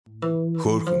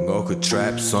Хөрхөн охид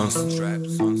trap сонсон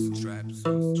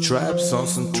trap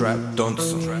сонсон trap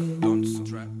донсон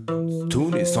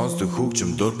түүний сонсдог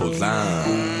хөгжим дур булаан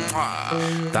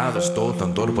дагаж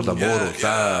дуудан дур булаа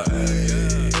мууруулаа.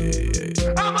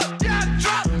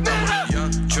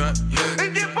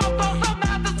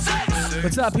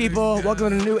 What's up, people?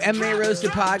 Welcome to the new MMA Roasted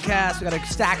podcast. We got a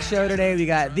stacked show today. We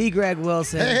got the Greg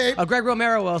Wilson. Hey. Oh, Greg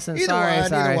Romero Wilson.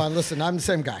 Either one. Listen, I'm the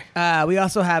same guy. We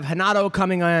also have Hanato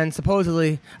coming on,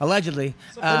 supposedly, allegedly.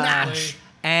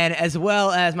 And as well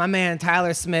as my man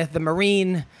Tyler Smith, the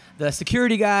Marine, the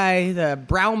security guy, the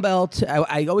brown belt.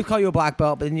 I always call you a black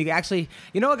belt, but then you actually,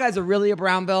 you know, a guy's really a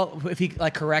brown belt if he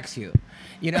like corrects you.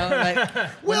 You know, like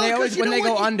when they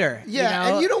go under. Yeah, you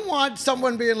know? and you don't want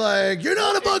someone being like, "You're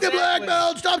not a fucking black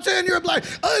belt. Stop saying you're a black."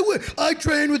 I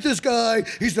train with this guy.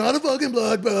 He's not a fucking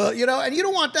black belt. You know, and you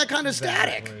don't want that kind of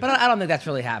static. But I don't think that's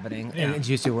really happening in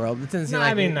Juicy World. It doesn't seem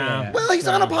like no. Well, he's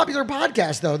on a popular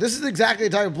podcast, though. This is exactly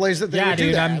the type of place that they would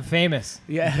do that. I'm famous.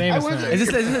 Yeah. Famous now. Is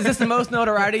this the most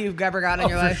notoriety you've ever gotten in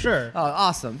your life? For sure. Oh,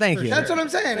 awesome. Thank you. That's what I'm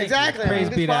saying. Exactly. I mean,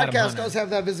 this Beat Adam podcast Hunter. does have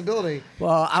that visibility.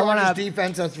 Well, I want Chargers to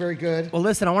defense. That's very good. Well,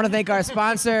 listen, I want to thank our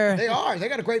sponsor. They are. They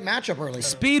got a great matchup early.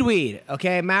 Speedweed,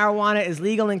 okay? Marijuana is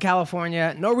legal in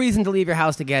California. No reason to leave your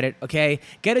house to get it, okay?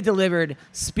 Get it delivered.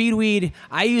 Speedweed.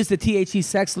 I use the THC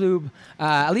sex lube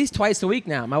at least twice a week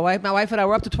now. My wife and I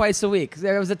were up to twice a week.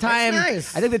 There was a time. That's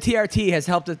nice. I think the TRT has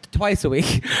helped it twice a week.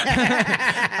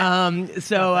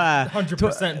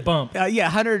 100% bump. Yeah,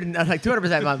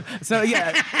 200% bump. So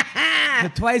yeah, so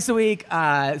twice a week.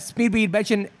 Speedweed.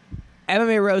 Mention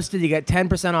MMA Roasted, you get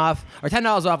 10% off, or $10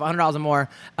 off, $100 or more.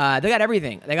 They got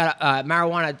everything. They got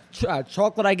marijuana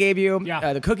chocolate I gave you,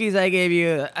 the cookies I gave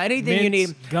you, anything you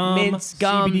need. Mints,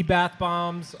 gum, CBD bath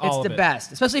bombs, all It's of the it.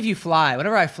 best, especially if you fly.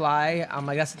 Whenever I fly, I'm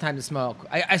like, that's the time to smoke.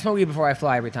 I smoke weed before I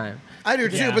fly every time. I do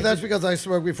too, but that's because I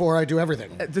smoke before I do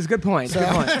everything. That's a good point. Good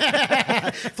point.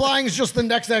 Flying is just the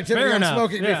next activity Fair I'm enough,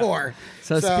 smoking yeah. before.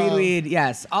 So Speedweed,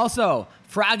 yes. Also,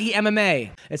 Froggy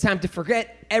MMA. It's time to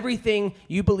forget everything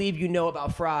you believe you know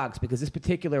about frogs, because this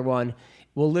particular one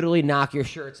will literally knock your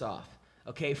shirts off.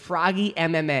 Okay, Froggy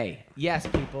MMA. Yes,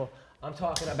 people, I'm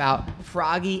talking about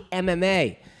Froggy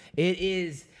MMA. It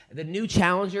is the new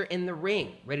challenger in the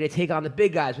ring, ready to take on the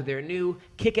big guys with their new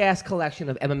kick-ass collection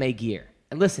of MMA gear.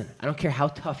 And listen, I don't care how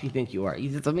tough you think you are.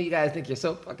 Some of you guys think you're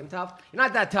so fucking tough. You're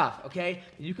not that tough, okay?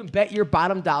 You can bet your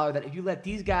bottom dollar that if you let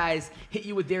these guys hit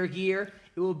you with their gear,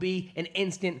 it will be an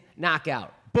instant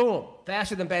knockout. Boom.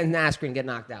 Faster than Ben Askren get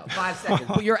knocked out. 5 seconds.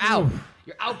 But you're out.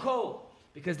 You're out cold.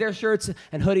 Because their shirts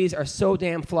and hoodies are so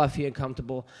damn fluffy and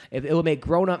comfortable. It will make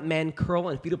grown-up men curl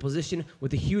in fetal position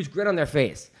with a huge grin on their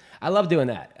face. I love doing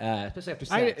that, especially after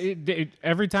sex.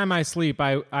 Every time I sleep,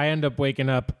 I end up waking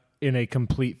up in a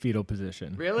complete fetal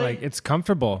position. Really? Like, it's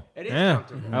comfortable. It is yeah,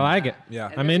 comfortable. I like it. Yeah.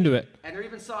 I'm into it. And they're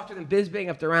even softer than Bisbing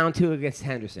after round 2 against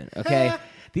Henderson, okay?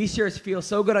 These shirts feel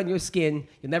so good on your skin,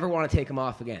 you'll never want to take them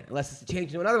off again, unless it's a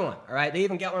change to another one, all right? They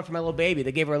even got one for my little baby.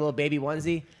 They gave her a little baby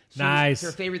onesie. Nice.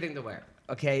 It's her favorite thing to wear,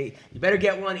 okay? You better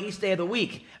get one each day of the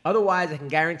week. Otherwise, I can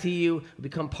guarantee you will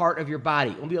become part of your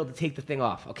body. You won't be able to take the thing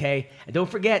off, okay? And don't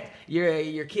forget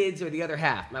your kids or the other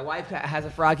half. My wife has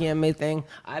a Froggy MMA thing.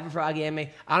 I have a Froggy MMA.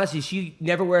 Honestly, she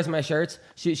never wears my shirts.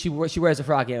 She wears a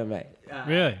Froggy MMA.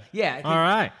 Really? Yeah. All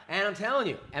right. And I'm telling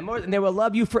you, and they will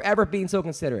love you forever being so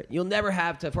considerate. You'll never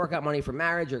have to fork out money for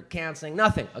marriage or counseling,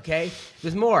 nothing, okay?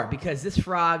 There's more, because this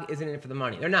frog isn't in it for the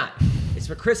money. They're not. It's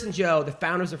for Chris and Joe, the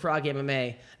founders of Frog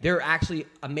MMA. They're actually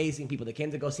amazing people. They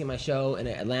came to go see my show in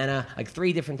Atlanta like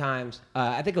 3 different times.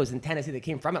 I think it was in Tennessee. They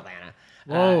came from Atlanta.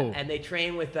 Whoa. And they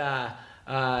train with Lima,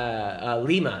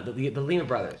 the Lima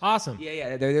brothers. Awesome.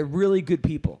 Yeah, they're really good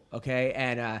people, okay?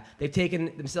 And they've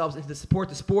taken themselves into the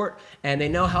sport, and they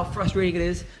know how frustrating it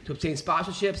is to obtain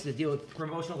sponsorships, to deal with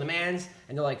promotional demands,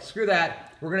 and they're like, screw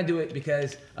that, we're gonna do it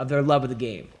because of their love of the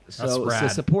game. So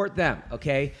support them,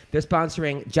 okay? They're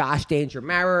sponsoring Josh Danger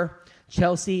Marer,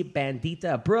 Chelsea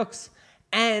Bandita Brooks,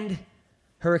 and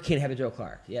Hurricane Heather Joe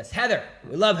Clark. Yes, Heather.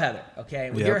 We love Heather, okay?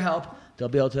 And with your help, they'll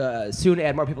be able to soon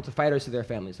add more people to fighters to their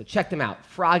families. So check them out.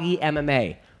 Froggy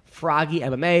MMA. Froggy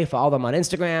MMA. Follow them on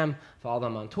Instagram. Follow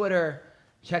them on Twitter.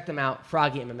 Check them out.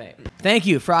 Froggy MMA. Thank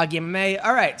you, Froggy MMA.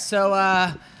 All right, so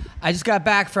I just got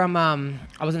back from,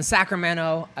 I was in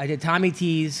Sacramento. I did Tommy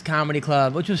T's Comedy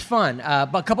Club, which was fun.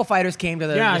 But a couple fighters came to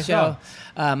the show.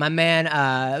 My man,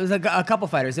 it was a couple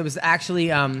fighters. It was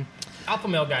actually... Alpha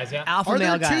male guys, yeah. Alpha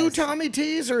male guys. Are there 2 Tommy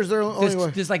T's, or is there only one?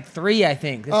 There's like 3, I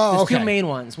think. There's okay. 2 main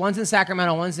ones. One's in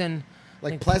Sacramento. One's in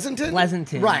Like Pleasanton?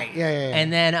 Pleasanton. Right, yeah.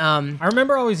 And then I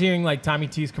remember always hearing like Tommy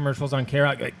T's commercials on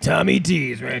K-Rock, like Tommy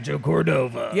T's Rancho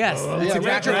Cordova. yes, that's yeah,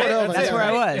 exactly Rancho Cordova, that's yeah. where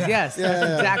I was. Yes, that's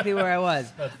exactly where I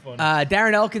was. That's funny.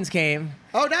 Darren Elkins came.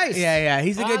 Oh, nice. Yeah,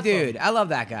 he's a good Awesome. dude. I love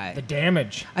that guy. The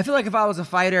damage. I feel like if I was a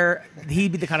fighter,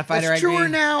 he'd be the kind of fighter It's I'd truer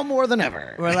be. now more than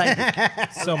ever. We're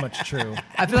like, So much true.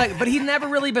 I feel like, but he's never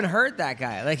really been hurt. That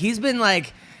guy, like, he's been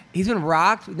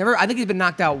rocked. Never. I think he's been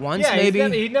knocked out once, Yeah, maybe.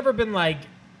 he'd never been like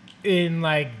in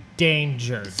like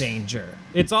danger.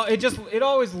 It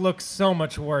always looks so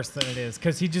much worse than it is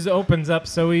because he just opens up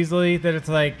so easily that it's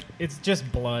like it's just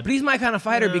blood. But he's my kind of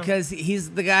fighter Yeah. because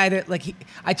he's the guy that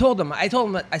I told him, I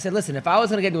said, listen, if I was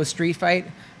gonna get into a street fight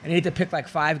and I need to pick like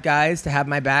 5 guys to have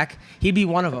my back, he'd be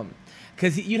one of them.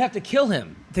 Because you'd have to kill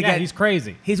him to Yeah, get. he's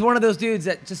crazy. He's one of those dudes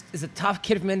that just is a tough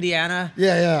kid from Indiana.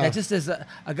 Yeah. That just is a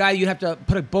guy you'd have to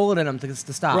put a bullet in him to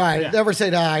stop. Right. Yeah. Never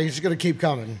say die. He's just going to keep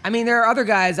coming. I mean, there are other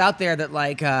guys out there that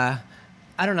like, I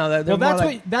don't know. They're Well,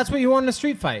 more that's what you want in a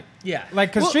street fight. Yeah.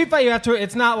 Like, because street fight, you have to.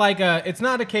 It's not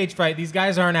a cage fight. These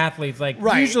guys aren't athletes. Like,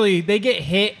 Right. usually they get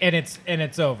hit and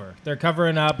it's over. They're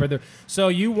covering up so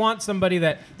you want somebody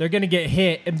that they're gonna get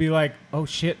hit and be like, oh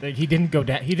shit, like, he didn't go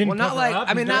down. He didn't. Well, not cover like- up.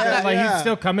 I mean, He's not just, like- Yeah. he's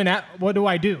still coming at. What do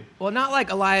I do? Well, not like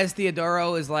Elias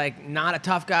Theodoro is like not a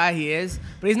tough guy. He is,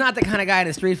 but he's not the kind of guy in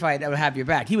a street fight that would have your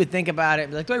back. He would think about it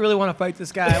and be like, do I really want to fight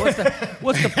this guy? What's the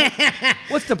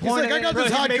He's point? like, I got of this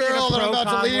it? hot making a girl that I'm pro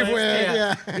about to leave con with.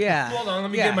 list. Yeah. Yeah. Hold on,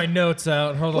 let me Yeah. get my notes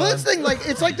out. Hold Well, on. that's the thing. Like,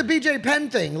 it's like the BJ Penn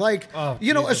thing. Like, Oh, a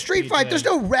Jesus, street fight. BJ. There's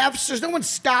no refs. There's no one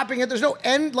stopping it. There's no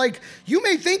end. Like, you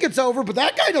may think it's over, but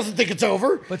that guy doesn't think it's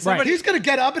over. But somebody- he's going to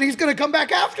get up and he's going to come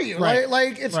back after you. Right. Right?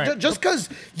 Like, it's Right. just because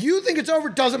you think it's over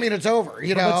doesn't mean it's over.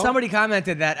 You know. But somebody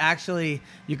commented that actually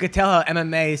you could tell how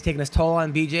MMA is taking its toll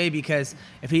on BJ because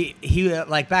if he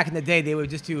like back in the day they would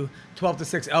just do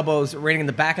 12-6 elbows raining in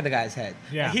the back of the guy's head.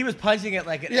 Yeah. And he was punching it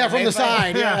like an Yeah, from MMA the fight,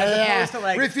 side. Yeah, as yeah. opposed to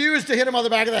like Refused to hit him on the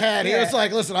back of the head. He Yeah. was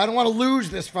like, "Listen, I don't want to lose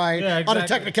this fight Yeah, on a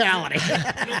exactly. technicality."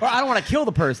 or I don't want to kill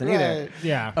the person either. Right.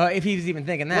 Yeah. If he was even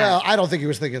thinking that. Well, I don't think he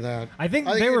was thinking that. I think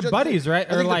he they were just- buddies, right?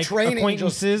 I Or think the like training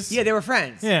acquaintances. yeah, they were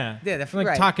friends. Yeah, they're like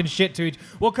right. talking shit to each.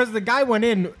 Well, because the guy went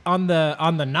in on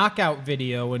the knockout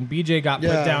video when BJ got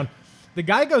Yeah. put down. The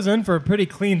guy goes in for a pretty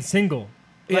clean single.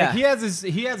 Like, Yeah. he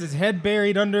has his head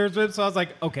buried under his ribs. So I was like,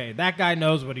 okay, that guy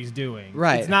knows what he's doing.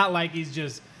 Right. It's not like he's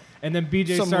just. And then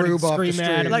BJ Some started rube off the screaming street.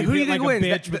 at him. Like He who do you hit think like a wins?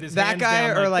 bitch with his That hands guy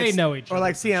down, or like they know each or other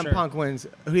like for CM sure. Punk wins?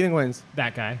 Who do you think wins?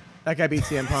 That guy. That guy beats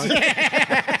CM Punk.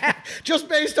 Just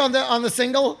based on the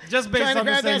single. Just based Trying to on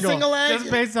the grab that single. single leg?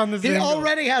 Just based on the He single.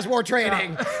 already has more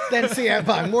training than CM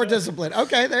Punk, more discipline.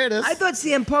 Okay, there it is. I thought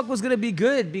CM Punk was going to be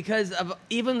good because of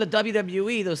even the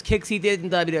WWE, those kicks he did in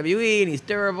WWE, and he's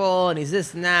durable and he's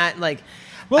this and that. Like,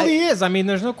 Well, he is. I mean,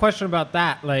 there's no question about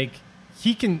that. Like,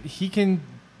 he can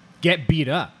get beat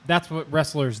up. That's what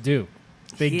wrestlers do.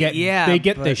 They get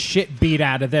the but- shit beat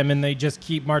out of them, and they just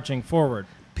keep marching forward.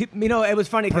 You know, it was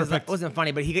funny because it Perfect. wasn't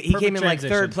funny, but he Perfect came in like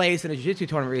transition. third place in a jiu-jitsu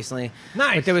tournament recently.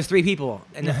 Nice. But there was 3 people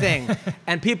in the thing,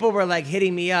 and people were like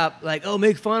hitting me up, like, "Oh,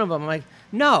 make fun of him." I'm like,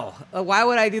 "No, why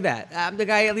would I do that? I'm the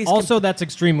guy at least." Also, that's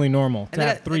extremely normal to and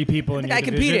have 3 people in the your guy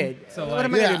division. competed. So, What like,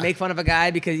 am I going Yeah. to do? Make fun of a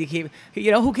guy because you keep,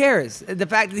 who cares? The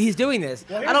fact that he's doing this,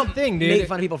 here's I don't the thing, dude. make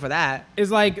fun of people for that. is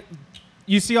like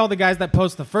you see all the guys that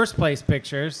post the first place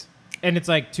pictures, and it's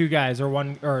like 2 guys or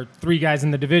 1 or 3 guys in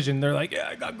the division. They're like, "Yeah,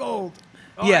 I got gold.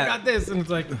 Oh, Yeah. I got this," and it's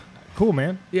like, "Cool,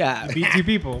 man. Yeah. You beat 2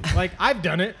 people. Like, I've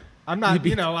done it. I'm not,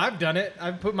 I've done it.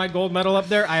 I've put my gold medal up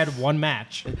there. I had 1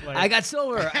 match. Like, I got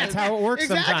silver. That's how it works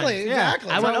Exactly, sometimes. exactly. Yeah, I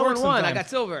that's went how it 0 works 1. I sometimes. got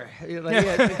silver. You're like,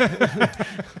 yeah.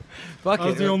 Fuck I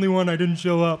was it. the only one I didn't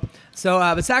show up. So,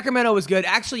 but Sacramento was good.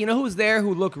 Actually, you know who was there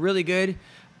who looked really good?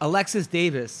 Alexis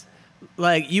Davis.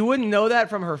 Like, you wouldn't know that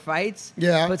from her fights.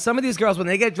 Yeah. But some of these girls, when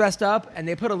they get dressed up and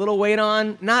they put a little weight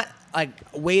on, not like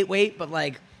weight, but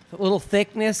like a little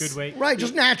thickness. Good weight. Right,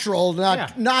 just natural,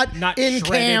 not Not in shredded,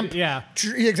 camp. yeah.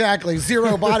 Exactly.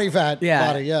 0 body fat.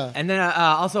 Yeah. Body, yeah. And then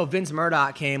also Vince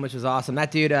Murdoch came, which was awesome.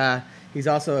 That dude, he's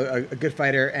also a good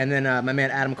fighter. And then my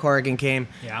man Adam Corrigan came.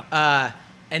 Yeah.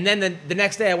 And then the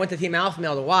next day I went to Team Alpha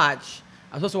Male to watch.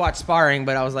 I was supposed to watch sparring,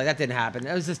 but I was like, that didn't happen.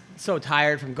 I was just so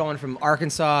tired from going from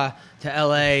Arkansas to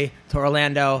L.A. to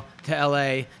Orlando to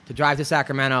L.A. to drive to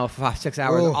Sacramento for 6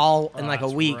 hours, Ooh. all in like a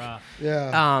that's week. rough.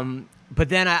 Yeah. But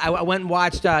then I went and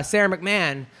watched Sarah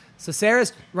McMahon. So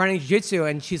Sarah's running jiu-jitsu,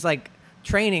 and she's like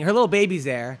training. Her little baby's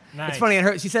there. Nice. It's funny.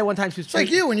 And she said one time she was it's like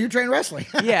you when you train wrestling.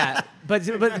 yeah, but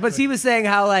she was saying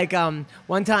how like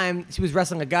one time she was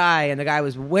wrestling a guy and the guy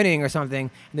was winning or something,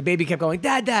 and the baby kept going,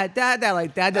 "Dad,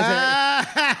 like Dad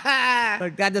doesn't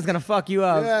like Dad doesn't gonna fuck you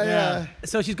up." Yeah.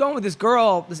 So she's going with this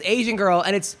girl, this Asian girl,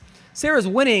 and it's Sarah's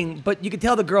winning, but you could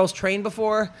tell the girl's trained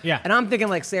before. Yeah. And I'm thinking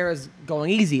like Sarah's going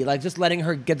easy, like just letting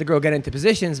her get into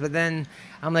positions. But then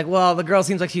I'm like, well, the girl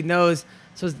seems like she knows.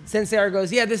 So then Sarah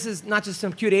goes, yeah, this is not just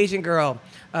some cute Asian girl.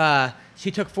 She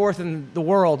took fourth in the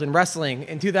world in wrestling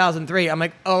in 2003. I'm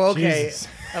like, oh, okay. Jesus.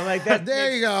 I'm like, that.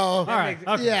 There you go. All right.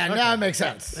 Okay. Yeah, now it makes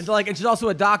sense. And, and she's also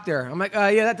a doctor. I'm like,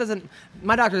 yeah, that doesn't.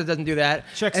 My doctor doesn't do that.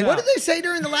 Checks And out. what did they say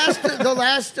during the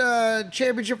last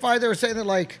championship fight? They were saying that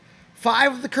like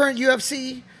 5 of the current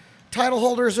UFC title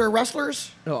holders are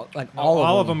wrestlers. No, like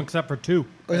all of them except for 2.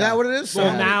 Is that what it is?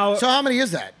 Well, now- So how many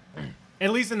is that?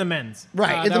 At least in the men's.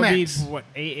 Right, in that the would men's. Be, what,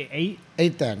 8?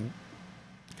 8 then.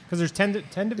 Because there's 10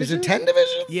 divisions? Is it 10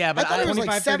 divisions? Yeah, but I thought it was 25,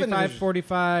 like 7 35, divisions.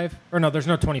 45. Or no, there's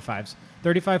no 25s.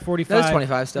 35, 45. There's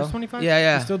 25 still. There's 25? Yeah,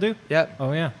 yeah. They still do? Yep.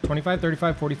 Oh, yeah. 25,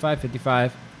 35, 45,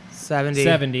 55, 70,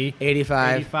 70,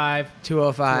 85, 85.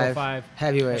 205, 205.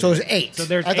 heavyweight. So it was 8. So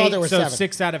there's I thought 8, there were so 7.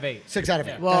 6 out of 8. 6 out of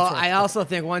 8. well, That's right. I also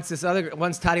think once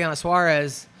Tatiana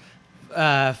Suarez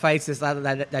fights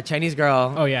that Chinese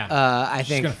girl. Oh, yeah. I She's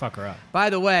think. going to fuck her up. By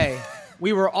the way,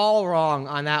 we were all wrong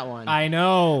on that one. I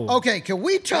know. Okay, can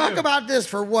we talk about this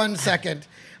for 1 second?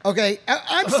 Okay,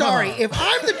 I'm sorry. If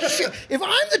I'm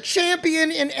the champion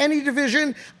in any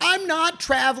division, I'm not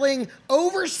traveling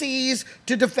overseas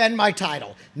to defend my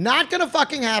title. Not gonna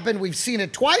fucking happen. We've seen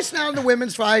it twice now in the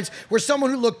women's fights, where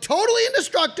someone who looked totally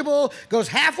indestructible goes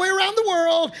halfway around the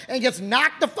world and gets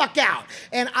knocked the fuck out.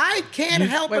 And I can't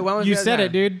help wait, but when was You the other said time?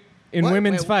 it, dude. In What?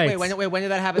 women's fights. Wait, when did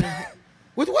that happen?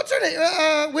 with what's her name?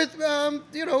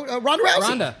 Ronda Rousey.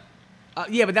 Ronda.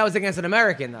 Yeah, but that was against an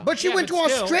American though. But she Yeah, went to but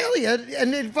still. Australia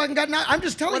and it fucking got knocked. I'm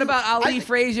just telling what you. about Ali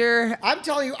Frazier? I'm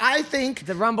telling you, I think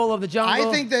The Rumble of the Jungle.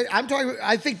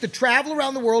 I think the travel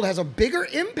around the world has a bigger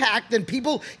impact than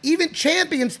people, even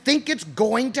champions, think it's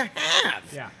going to have.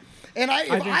 Yeah. And if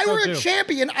think I so, were a too.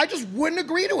 champion, I just wouldn't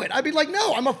agree to it. I'd be like,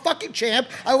 no, I'm a fucking champ.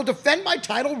 I will defend my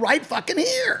title right fucking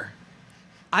here.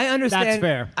 I understand. That's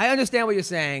fair. I understand what you're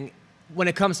saying when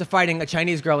it comes to fighting a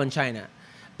Chinese girl in China.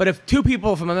 But if 2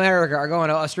 people from America are going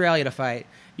to Australia to fight,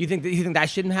 you think that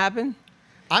shouldn't happen?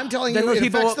 I'm telling Then you, those it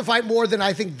people affects will- the fight more than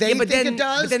I think they Yeah, but think then- it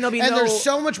does. but then there'll be and no- there's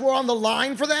so much more on the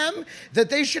line for them that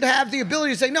they should have the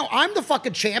ability to say, no, I'm the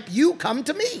fucking champ. You come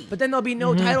to me. But then there'll be Mm-hmm.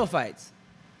 no title fights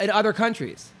in other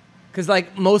countries. Because,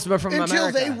 like, most of them are from Until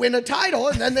America. they win a title,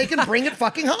 and then they can bring it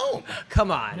fucking home.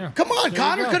 Come on. Come on, you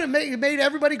Connor go. could have made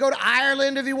everybody go to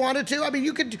Ireland if he wanted to. I mean,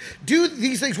 you could do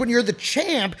these things when you're the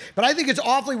champ, but I think it's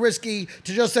awfully risky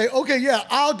to just say, okay, yeah,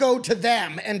 I'll go to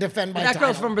them and defend my That title.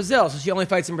 girl's from Brazil, so she only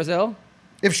fights in Brazil?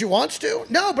 If she wants to.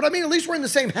 No, but I mean, at least we're in the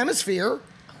same hemisphere.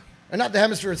 And not the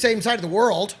hemisphere, the same side of the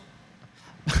world.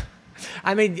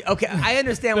 I mean, okay, I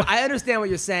understand what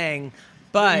you're saying,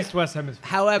 but East-West hemisphere.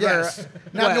 however, Yes.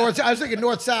 Not Well, north. I was thinking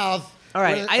north-south. All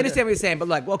right, I understand what you're saying, but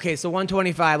look, okay, so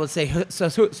 125, let's say, so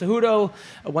Cejudo,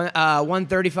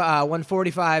 135,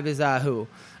 145 is who?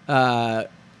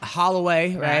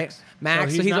 Holloway, right? Max. So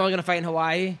So he's he's not- only going to fight in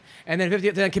Hawaii, and then 50.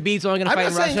 Then Khabib's only going to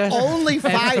I'm fight not in saying Russia. only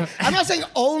fight. I'm not saying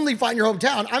only fight in your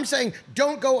hometown. I'm saying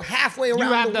don't go halfway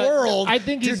around have the world I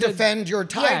think to he's a- defend your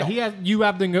title. Yeah, you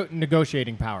have the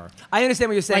negotiating power. I understand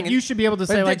what you're saying. Like, you should be able to but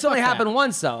say, like, it's only fuck that. happened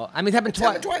once, though. I mean, it happened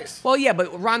happened twice. Well, yeah,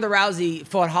 but Ronda Rousey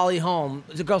fought Holly Holm.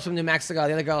 The girl's from New Mexico.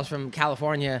 The other girl's from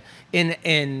California.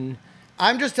 In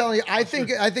I'm just telling you, I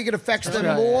think it affects them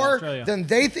Australia, more Australia. than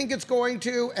they think it's going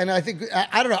to, and I think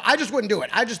I don't know. I just wouldn't do it.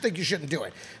 I just think you shouldn't do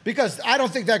it because I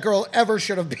don't think that girl ever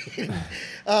should have been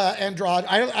Andrade.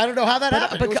 I don't know how that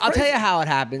happened. It But was I'll tell crazy. you how it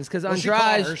happens because Well, she caught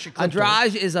her. Andrade, She clipped her.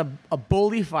 Andrade is a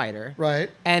bully fighter,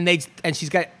 Right. And she's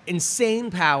got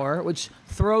insane power, which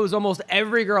throws almost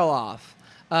every girl off.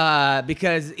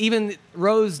 Because even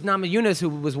Rose Namajunas, who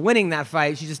was winning that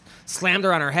fight, she just slammed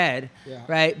her on her head, Yeah.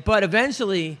 right? But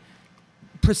eventually,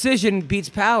 precision beats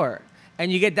power.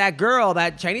 And you get that girl,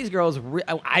 that Chinese girl is.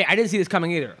 I didn't see this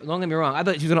coming either. Don't get me wrong. I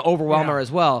thought she was going to overwhelm Yeah. her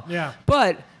as well. Yeah.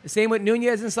 But same with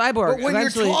Nunez and Cyborg. But when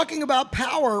Eventually, you're talking about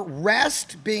power,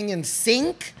 rest, being in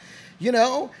sync, you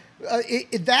know,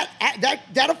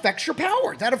 that affects your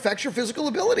power. That affects your physical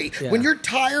ability. Yeah. When you're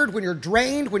tired, when you're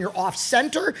drained, when you're off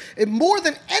center, more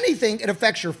than anything, it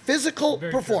affects your physical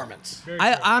performance.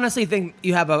 I honestly think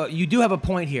you do have a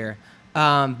point here,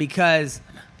 because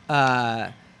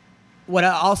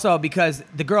because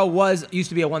the girl used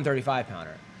to be a 135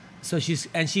 pounder, so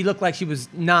she looked like she was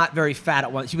not very fat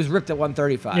at one. She was ripped at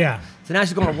 135. Yeah. So now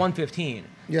she's going to 115.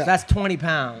 Yeah. So that's 20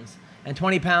 pounds, and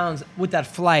 20 pounds with that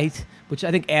flight which I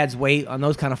think adds weight on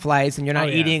those kind of flights, and you're not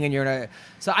Oh, yeah. eating, and you're not.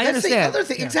 So I That's understand. the other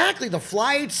thing. Exactly. The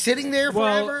flight, sitting there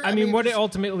Well, forever. I mean, what it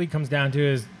ultimately comes down to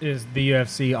is the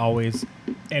UFC always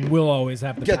and will always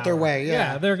have the Get power. their way,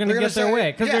 yeah. they're gonna They're get gonna their say-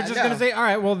 way because yeah, they're just yeah. gonna say, all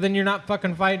right, well then you're not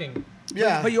fucking fighting.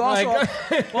 Yeah. But you also,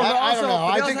 Like- well, I don't know.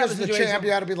 but they I think have as a the situation- champ, you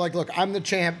got to be like, look, I'm the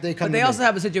champ. They come But they to also me.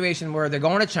 have a situation where they're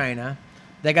going to China.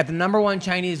 They got the #1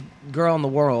 Chinese girl in the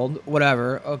world,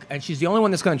 whatever, and she's the only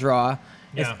one that's going to draw.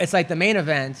 Yeah. It's like the main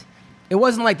event. It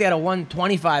wasn't like they had a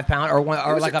 125-pound or one It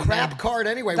or was like a crap card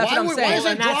anyway. That's Why, what I'm why saying. is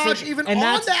And that's Andrade it. even And on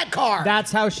that's- that card?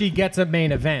 That's how she gets a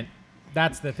main event.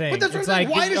 That's the thing. But that's what It's I'm saying.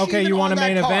 like, Why does she okay, even you want on a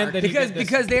main that event? card? Then you get this-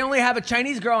 because they only have a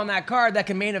Chinese girl on that card that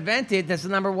can main event it. That's the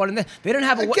 #1. And they don't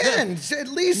have a Again, at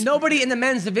least Nobody in the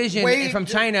men's division Wait. from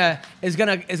China is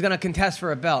gonna contest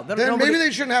for a belt. then Nobody- maybe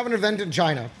they shouldn't have an event in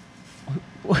China.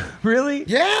 really.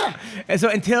 Yeah. And so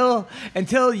until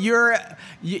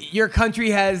your country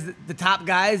has the top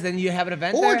guys, then you have an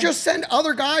event Or there? just send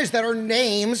other guys that are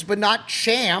names but not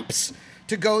champs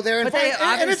to go there and But they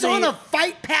fight. And it's obviously- on a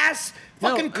Fight Pass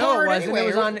fucking no, card it wasn't. anyway. It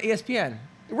was on ESPN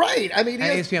Right. I mean,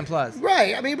 and yes- ESPN Plus.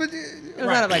 Right. I mean, but It was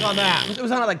on at like on that. It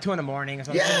was on at like 2 in the morning or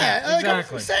something. yeah, like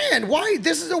exactly. I'm saying, why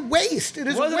this is a waste. It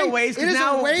is Wasn't a a waste. waste, It 'cause is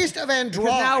now- a waste of Andrade.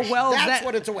 Because now That's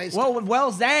what it's a waste. of.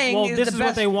 Well, Zhang Well, is this the is what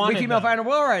best they wanted, female though. fighter in the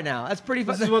world right now. That's pretty.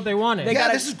 This is what they wanted. They Yeah,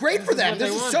 gotta- this is great for them. what This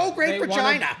they is wanted. so great They for wanted-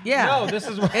 China. Yeah, No, this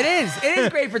is what it is. It is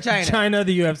great for China. China,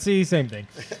 the UFC, same thing.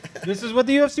 This is what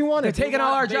the UFC wanted. They're taking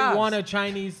all our jobs. They want a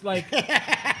Chinese like.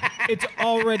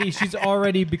 She's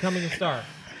already becoming a star.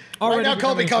 Right Already now,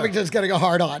 Colby becoming a star. Covington's getting a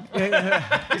hard on.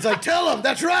 He's like, tell him,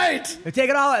 that's right. They take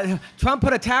it all. Trump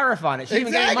put a tariff on it. She didn't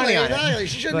even get any money on Exactly. it.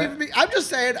 She shouldn't But- even be. I'm just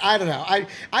saying, I don't know.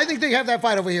 I think they have that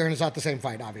fight over here, and it's not the same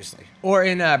fight, obviously. Or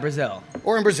in Brazil.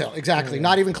 Or in Brazil, exactly.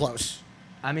 Not even close.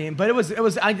 I mean, but it was.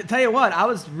 I tell you what, I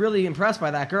was really impressed by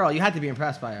that girl. You had to be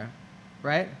impressed by her,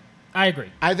 right? I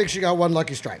agree. I think she got one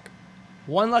lucky strike.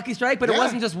 One lucky strike, but it Yeah.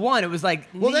 wasn't just one. It was like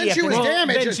Well, then knee she after was knee.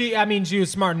 damaged. Then she was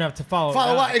smart enough to follow.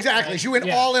 Follow it up, up. exactly. She went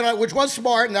Yeah. all in on it, which was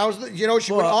smart, and that was, she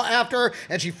went Well- all after her,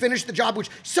 and she finished the job, which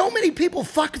so many people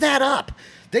fuck that up.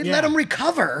 They Yeah. let him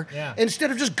recover Yeah. instead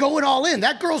of just going all in.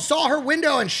 That girl saw her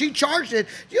window and she charged it.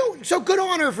 So good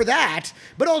on her for that.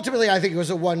 But ultimately, I think it was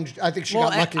a one. I think she Well,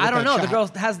 got lucky. I with don't that know. shot. The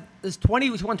girl has this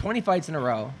 20. She won 20 fights in a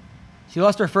row. She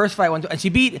lost her first fight, and she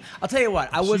beat. I'll tell you what.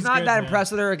 I was She's not good, that man.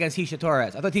 impressed with her against Tisha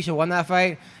Torres. I thought Tisha won that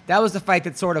fight. That was the fight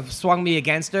that sort of swung me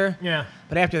against her. Yeah.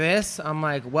 But after this, I'm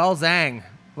like, well, Zhang,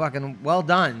 fucking well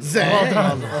done. Zhang.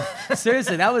 Well done.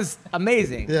 Seriously, that was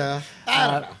amazing. Yeah.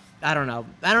 I don't know. I don't know.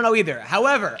 I don't know either.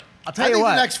 However, I'll tell I you think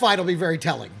what. the next fight will be very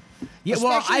telling. Yeah,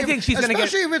 well, Especially I if- think she's going to get.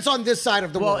 Especially if it's on this side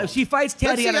of the Well, world. if she fights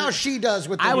Let's see Tatiana, how she does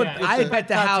with the. I would- with I the- bet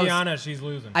the house- Tatiana, she's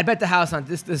losing. I'd bet the house on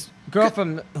this girl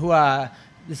from who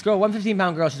this girl,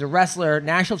 115-pound girl. She's a wrestler,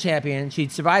 national champion. She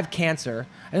survived cancer.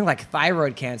 I think like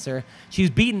thyroid cancer.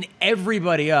 She's beaten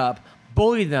everybody up,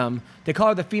 bullied them. They call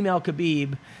her the female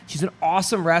Khabib. She's an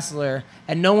awesome wrestler,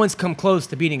 and no one's come close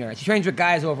to beating her. She trains with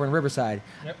guys over in Riverside,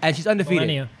 Yep. and she's undefeated.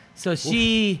 Millennia. So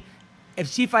if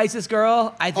she fights this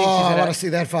girl, I think Oh, she's I gonna. want to see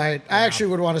that fight. I actually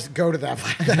would want to go to that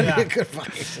fight. That'd be a good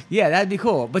fight. Yeah, that'd be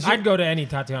cool. But I'd go to any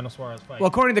Tatiana Suarez fight. well,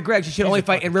 according to Greg, she should She's only a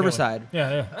fight fucking in killer. Riverside.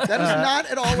 Yeah. That is not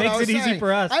at all what Makes I was it easy saying.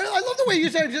 for us. I love the way you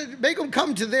said make them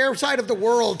come to their side of the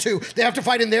world too. They have to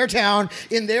fight in their town,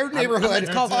 in their neighborhood.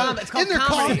 it's called in their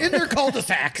comedy. in their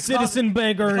cul-de-sac. Citizen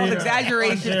Banker. Called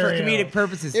exaggeration for comedic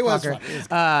purposes. It was fucker.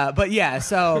 funny. But yeah,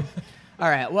 so all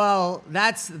right. Well,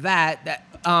 that's that.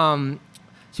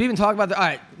 Should we even talk about the? All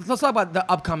right, let's talk about the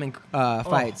upcoming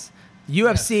fights.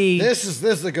 UFC. This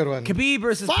is a good one. Khabib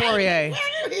versus Fight. Poirier.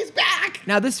 He's back.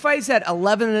 Now this fight's at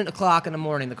 11 o'clock in the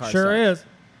morning. The card Sure starts.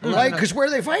 is. Right? Because where are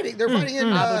they fighting? They're fighting in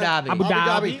Abu Dhabi. Abu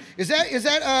Dhabi. Is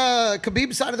that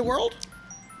Khabib's side of the world?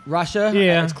 Russia.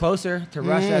 Yeah. It's closer to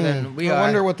Russia than we I are.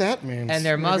 wonder what that means. And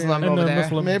they're Maybe- Muslim And over they're there.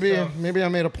 Muslim. Maybe So- maybe I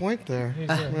made a point there.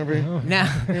 Maybe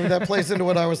Now. that plays into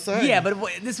what I was saying. Yeah, but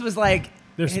this was like.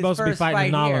 They're his supposed to be first fighting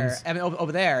in fight here. Nolans. I mean,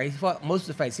 over there, he fought most of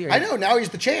the fights here. I know. Now he's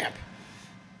the champ.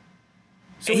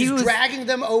 So He he's was- dragging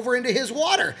them over into his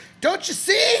water. Don't you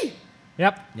see?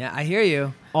 Yep. Yeah, I hear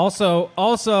you. Also,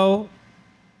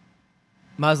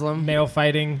 Muslim. male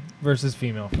fighting versus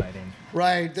female fighting.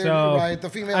 Right. They're So, right. The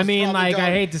females. I mean, probably like, I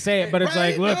don't. hate to say it, but it's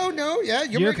Right, like, look, no, yeah,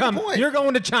 you're making a point. You're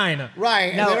going to China.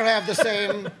 Right, Now- and they don't have the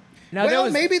same. Now, there well,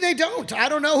 was- maybe they don't. I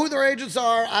don't know who their agents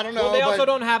are. I don't know. Well, they also but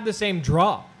don't have the same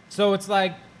draw. So it's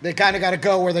like, They kind of got to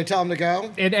go where they tell them to go.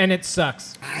 and it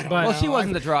sucks. I don't But- know. Well, she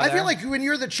wasn't the draw I there. feel like when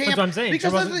you're the champ, what I'm saying. because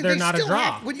She wasn't- that's the they're thing, not a still draw.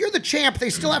 have- when you're the champ, they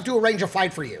still have to arrange a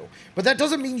fight for you. But that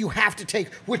doesn't mean you have to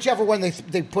take whichever one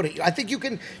they put it. I think you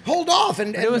can hold off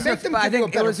and It was make her, them I give you a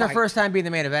think it better was her fight. first time being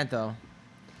the main event, though.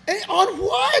 On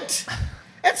what?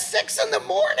 At 6 in the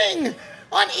morning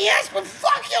on ESPN.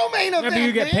 Fuck your main event. Maybe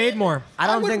you get man. paid more. I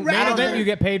don't would think Main rather- event, you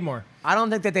get paid more. I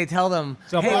don't think that they tell them.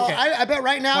 So hey, fuck Well, it. I bet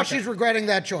right now Fuck she's it. regretting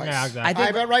that choice. Yeah, exactly.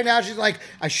 I bet right now she's like,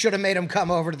 I should have made him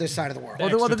come over to this side of the world. well,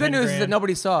 the extra good 10 news is that grand.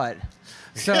 nobody saw it.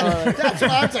 So That's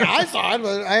what I'm saying. I saw it,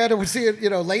 but I had to see it,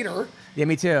 later. yeah,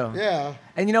 me too. Yeah.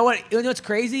 And you know what? You know what's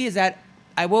crazy is that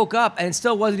I woke up and it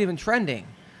still wasn't even trending.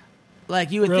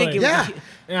 Like you would think Really? it Yeah. was.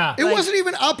 Yeah. It wasn't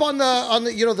even up on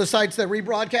the the sites that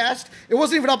rebroadcast. It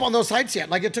wasn't even up on those sites yet.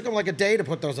 Like it took them like a day to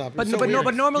put those up. But, It's so but, no, weird.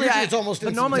 but normally, Usually it's almost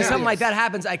but normally something like instantaneous. that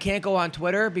happens. I can't go on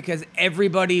Twitter because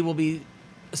everybody will be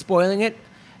spoiling it,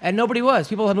 and nobody was.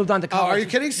 People have moved on to Oh, college. are you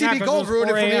kidding? Yeah, CB 'cause Gold it was ruined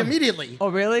it 4 for me a.m. immediately. Oh,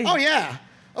 really? Oh yeah.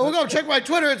 Oh, we'll go check my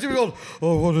Twitter and CB Gold.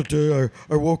 Oh, what a day!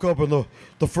 I woke up and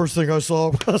the first thing I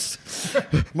saw was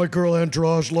my girl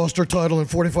Andrade lost her title in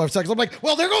 45 seconds. I'm like,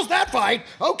 well, there goes that fight.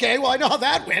 Okay, well I know how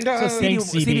that went. Thanks, CB,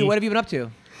 CB. what have you been up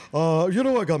to?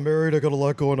 I got married. I got a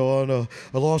lot going on.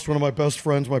 I lost one of my best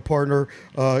friends, my partner,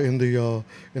 in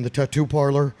the tattoo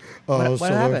parlor. What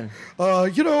happened?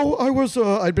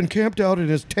 I'd been camped out in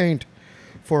his taint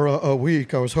for a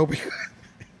week. I was hoping.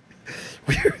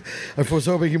 I was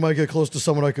hoping he might get close to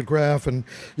someone I could graph, and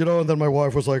then my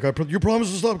wife was like, "You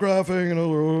promised to stop graphing," and I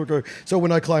was like, okay. So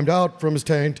when I climbed out from his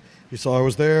taint, he saw I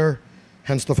was there,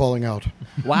 hence the falling out.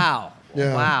 Wow.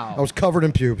 Yeah, Wow. I was covered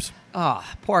in pubes. Oh,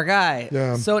 poor guy.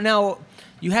 Yeah. So now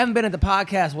you haven't been at the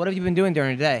podcast. What have you been doing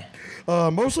during the day?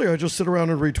 Mostly, I just sit around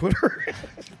and read Twitter.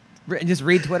 Just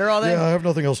read Twitter all day? Yeah, I have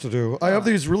nothing else to do. I have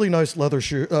these really nice leather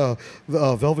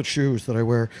velvet shoes that I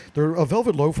wear. They're a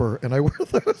velvet loafer, and I wear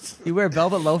those. You wear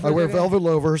velvet loafers? I wear every day? velvet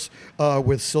loafers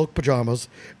with silk pajamas,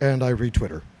 and I read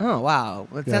Twitter. Oh, wow.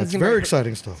 Well, Yeah, it's very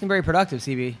exciting stuff. Seem very productive,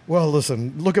 CB. Well,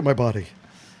 listen, look at my body.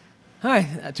 All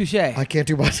right, touche. I can't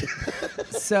do much.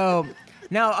 So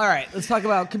now, all right, let's talk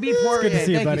about Khabib Poirier. good to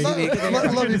see you, Thank buddy. CB. Good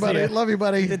to Love you, buddy. Love you,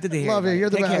 buddy. Good to hear. Love you.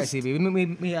 You're the Take best. care,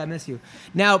 CB. I miss you.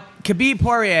 Now, Khabib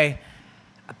Poirier.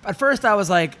 At first, I was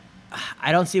like,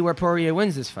 I don't see where Poirier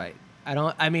wins this fight.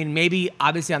 I mean, maybe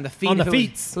obviously on the feet. On the if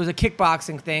feet. It was a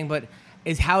kickboxing thing, but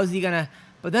how is he gonna?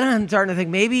 But then I'm starting to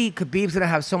think maybe Khabib's gonna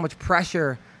have so much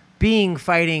pressure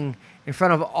fighting in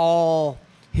front of all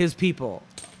his people,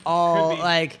 all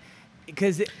like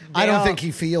because I don't think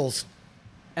he feels.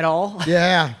 at all.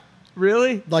 Yeah,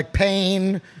 Really? like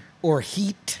pain or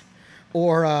heat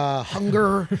or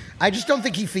hunger. I just don't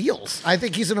think he feels. I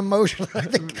think he's an emotional. I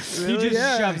think He just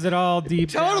yeah. shoves it all deep.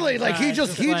 Totally, down like he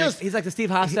inside, just He's like the Steve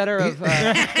Hofstetter of.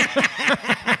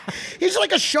 he's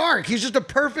like a shark. He's just a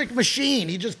perfect machine.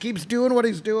 He just keeps doing what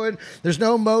he's doing. There's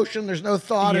no motion. There's no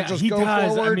thought. Yeah, it just he goes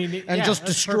does. forward I mean, and yeah, just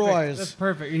that's destroys. Perfect. That's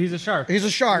perfect. He's a shark. He's a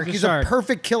shark. He's a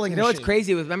perfect killing You know machine. what's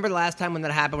crazy? Remember the last time when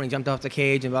that happened when he jumped off the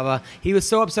cage and blah blah. He was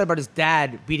so upset about his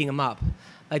dad beating him up.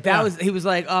 Like that Yeah. was he was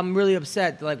like, I'm really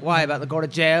upset. Like why? About to go to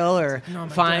jail or No, my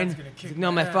fine? dad's gonna kick He's like,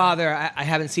 no, my my ass." father. I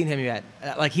haven't seen him yet.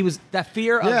 Like he was that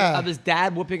fear Yeah. of his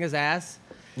dad whooping his ass.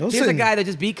 Here's a Listen. guy that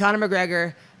just beat Conor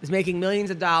McGregor, is making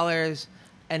millions of dollars,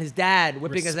 and his dad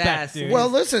whipping his Respect, ass. dude. Well,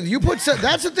 listen, you put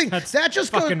that's the thing. That's that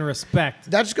just goes. fucking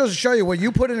respect. That just goes to show you what you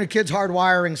put in a kid's hard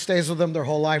wiring stays with them their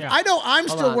whole life. Yeah. I know I'm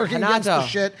Hold still on. working against the Hanato.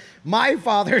 shit my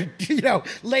father,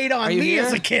 laid on Are you me here?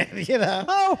 as a kid.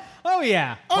 Oh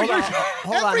yeah. Oh, you're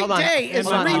Hold on, every hold on. day is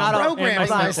Hold on, Hanato. reprogramming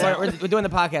Hold on, myself. we're doing the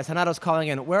podcast. Hanato's calling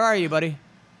in. Where are you, buddy?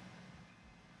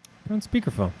 Put on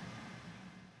speakerphone.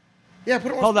 Yeah,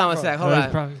 put it Hold on one sec. Hold No, he's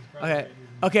on. probably- Okay.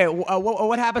 Okay.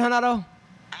 What happened, Hanato?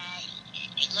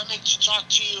 Let me talk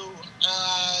to you.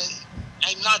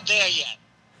 I'm not there yet.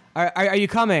 Are you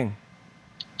coming?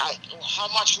 How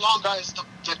much longer is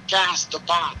the gas, the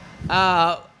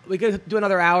bomb? We could do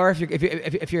another hour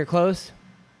if you're close.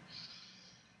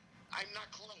 I'm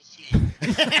not close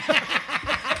yet.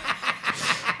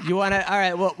 You wanna? All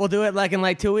right. We'll do it like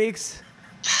in 2 weeks.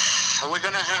 We're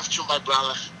gonna have to, my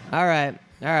brother. All right.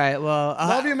 All right. Well,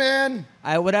 Love you, man.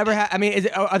 whatever. I mean,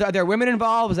 are there women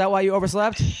involved? Is that why you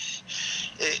overslept?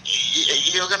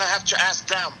 You're gonna have to ask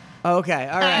them. Oh, okay.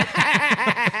 All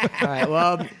right. All right.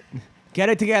 Well, get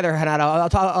it together, Hanato.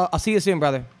 I'll see you soon,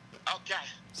 brother. Okay.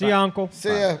 See ya, uncle. See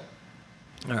ya.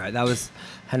 All right. That was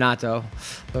Hanato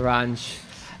Larange.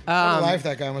 What a life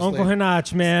that guy must Uncle live.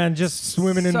 Hinach, man, just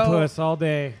swimming in So- puss all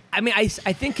day. I mean, I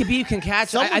think Khabib can catch.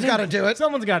 Someone's I think- got to do it.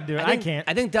 Someone's got to do it. I think, can't.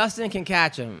 I think Dustin can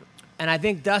catch him. And I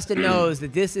think Dustin knows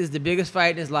that this is the biggest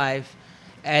fight in his life.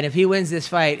 And if he wins this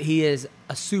fight, he is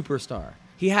a superstar.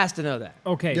 He has to know that.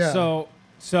 Okay, Yeah.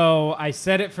 so I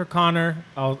said it for Connor,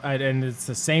 and it's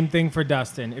the same thing for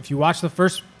Dustin. If you watch the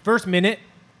first minute,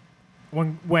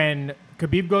 when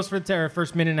Khabib goes for the terror,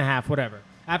 first minute and a half, whatever.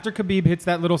 After Khabib hits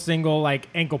that little single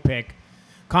ankle pick,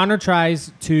 Connor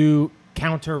tries to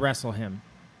counter wrestle him.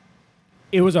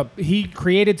 He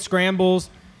created scrambles.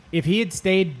 If he had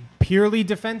stayed purely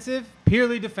defensive,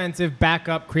 back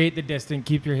up, create the distance,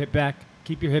 keep your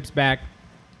hips back,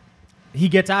 he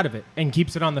gets out of it and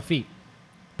keeps it on the feet.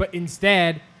 But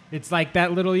instead, it's like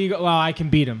that little ego, well, I can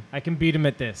beat him. I can beat him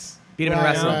at this. Beat him in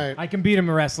wrestling. Right. I can beat him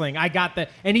in wrestling. I got the,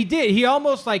 and he did. He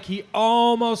almost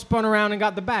spun around and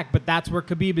got the back, but that's where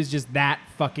Khabib is just that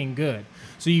fucking good.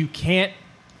 So you can't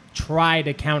try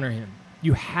to counter him.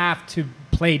 You have to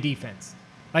play defense.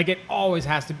 Like it always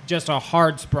has to just a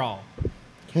hard sprawl.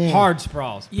 Hard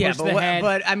sprawls. Yeah, Push but the what- head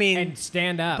but, I mean- and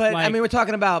stand up. But Like, I mean, we're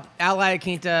talking about Ally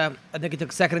Quinta. I think he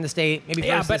took second in the state, maybe first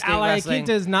yeah, in the but state Ally wrestling.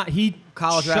 Quinta is not. He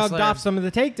College shoved wrestler. off some of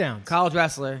the takedowns. College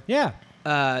wrestler. Yeah.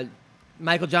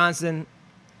 Michael Johnson,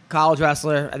 college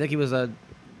wrestler. I think he was a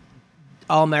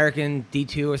All-American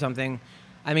D2 or something.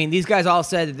 I mean, these guys all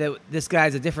said that this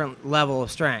guy's a different level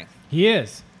of strength. He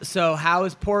is. So how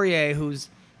is Poirier, who's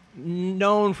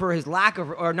known for his lack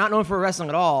of, or not known for wrestling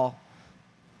at all,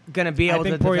 going to be able I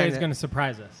think to Poirier defend is it? going to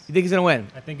surprise us. You think he's going to win?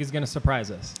 I think he's going to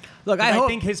surprise us. Look, 'Cause I hope.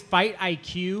 think his fight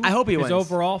IQ, I hope he his wins.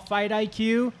 overall fight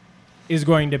IQ is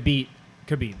going to beat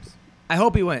Khabib's. I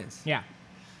hope he wins. Yeah.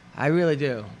 I really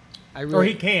do. I really. Or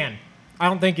he can. I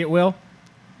don't think it will,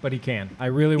 but he can. I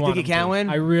really want think he him can to. win?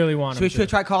 I really want Should we, him should we to.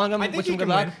 try calling him? I think Wish he him good can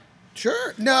luck. win.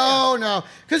 Sure. No,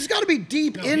 because he's got to be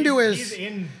deep into his. He's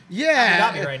in Yeah.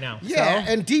 Abu Dhabi right now. Yeah,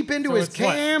 So? and deep into So his it's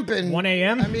what, camp and 1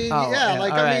 a.m.? I mean, Oh, yeah,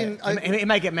 like all I right. mean, he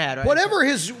might get mad, right? whatever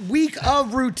his week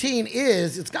of routine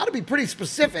is, it's got to be pretty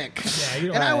specific. you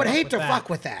don't and I wanna would fuck hate with to that. fuck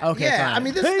with that. Okay, yeah, fine. I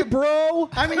mean, this Hey, is the, bro.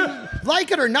 I mean,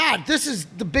 like it or not, this is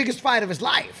the biggest fight of his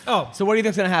life. Oh, So what do you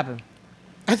think's going to happen?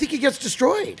 I think he gets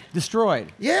destroyed.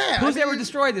 Destroyed. Yeah. Who's I ever mean-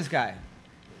 destroyed this guy?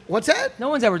 What's that? No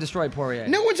one's ever destroyed Poirier.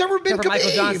 No one's ever been Except for Khabib.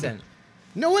 Michael Johnson.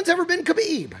 No one's ever been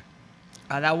Khabib.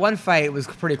 That one fight was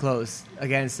pretty close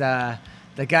against the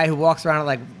guy who walks around at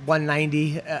like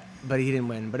 190, but he didn't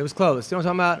win. But it was close. You know what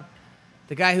I'm talking about?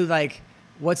 The guy who like,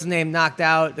 what's his name, knocked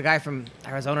out. The guy from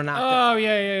Arizona knocked out. Oh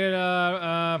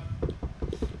yeah.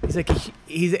 He's like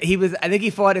he was. I think he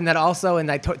fought in that also in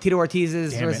like Tito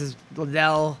Ortiz's Damn it. versus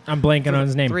Liddell. I'm blanking on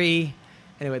his name. 3.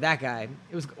 Anyway, that guy.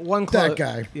 It was one close. That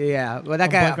guy. Yeah. Well, that I'm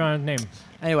guy. blanking on his name.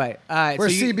 Anyway, all right.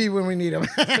 Where's so you CB when we need him?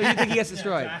 so you think he gets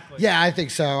destroyed? Yeah, I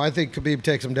think so. I think Khabib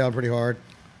takes him down pretty hard.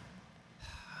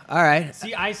 All right.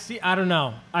 I don't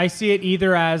know. I see it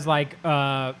either as like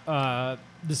the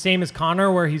same as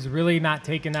Connor, where he's really not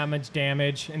taking that much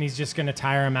damage and he's just going to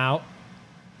tire him out.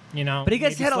 You know, But he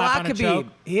gets maybe hit a slap lot, on Khabib. choke.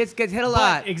 He gets hit a But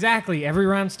lot. exactly. Every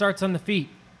round starts on the feet.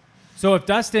 So if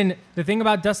Dustin, the thing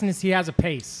about Dustin is he has a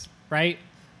pace, right?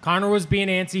 Connor was being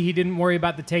antsy. He didn't worry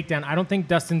about the takedown. I don't think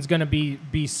Dustin's going to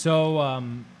be so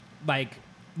like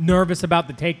nervous about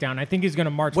the takedown. I think he's going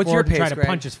to march What's your forward and try pace, to Greg?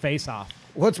 punch his face off.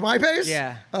 What's my pace?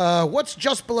 Yeah. What's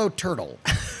just below turtle?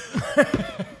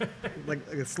 like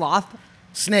a sloth.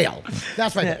 Snail.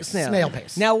 That's my pace. Snail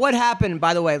pace. Now, what happened,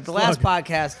 by the way, the last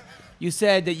podcast, you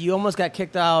said that you almost got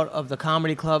kicked out of the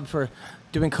comedy club for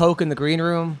doing coke in the green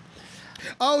room.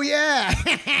 Oh yeah.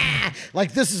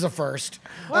 Like this is a first.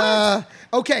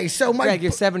 Okay, so my. Greg,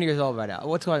 you're 70 years old right now.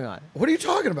 What's going on? What are you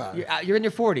talking about? You're in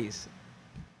your 40s.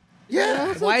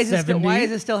 Yeah. Why is this? 70. Why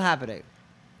is this still happening?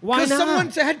 Why Because not? someone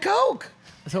had coke.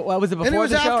 So, what was it And it before was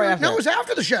the show or after. after? No, it was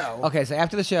after the show. Okay, so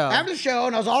after the show. After the show,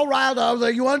 and I was all riled up. I was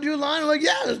like, "You want to do a line?" I'm like,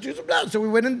 "Yeah, let's do some blow." So we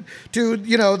went into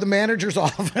the manager's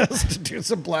office to do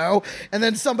some blow, and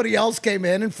then somebody else came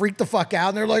in and freaked the fuck out.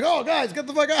 And they're like, "Oh, guys, get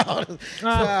the fuck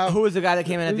out!" Who was the guy that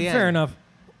came in at the end? Fair enough.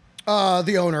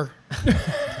 The owner.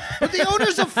 But the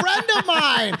owner's a friend of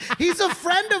mine. He's a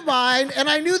friend of mine, and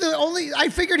I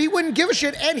figured he wouldn't give a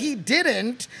shit, and he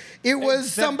didn't. It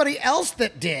was somebody else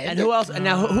that did. And who else? And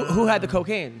now, who had the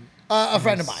cocaine? A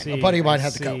friend of mine. A buddy of mine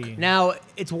had the coke. Now,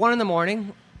 it's 1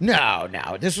 a.m.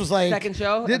 No. This was like Second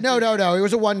show? No. It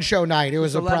was a one-show night. It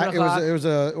was 11 o'clock? it was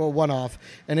a one-off,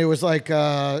 and it was like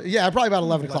probably about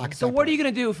 11 o'clock. So what are you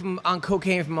going to do on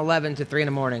cocaine from 11 to 3 in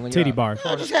the morning? When Titty you're bar.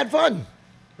 I just had fun.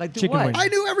 Like, do Chicken what? wings. I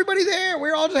knew everybody there. We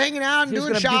were all just hanging out and You're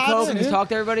doing just gonna do shots. coke and just talk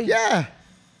to everybody? Yeah,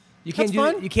 You can't That's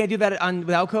do fun. You can't do that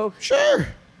without coke. sure.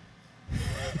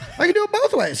 I can do it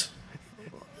both ways.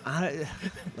 I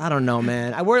don't know,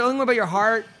 man. I worry only about your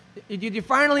heart. You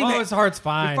finally. Oh, his heart's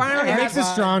fine. finally It have makes it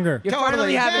fun. stronger. You're Totally,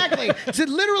 finally having. exactly.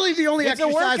 It's literally the only It's a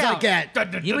exercise I workout.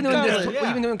 get. You've been doing this. Yeah.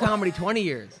 You've been doing comedy 20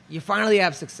 years. You finally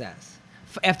have success.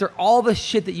 After all the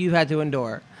shit that you've had to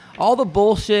endure, all the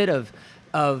bullshit of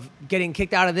getting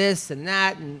kicked out of this and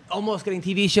that, and almost getting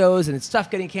TV shows and stuff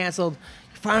getting canceled,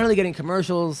 you're finally getting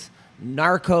commercials,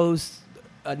 Narcos,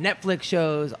 Netflix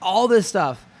shows, all this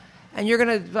stuff, and you're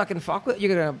gonna fucking fuck with.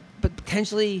 You're gonna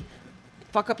potentially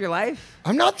fuck up your life?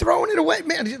 I'm not throwing it away,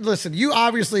 man. Listen, you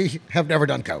obviously have never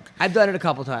done coke. I've done it a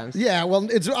couple times. Yeah, well,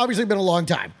 it's obviously been a long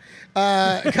time.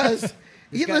 Because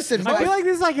listen, I feel like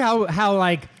this is like how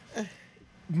like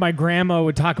my grandma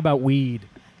would talk about weed.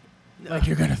 Like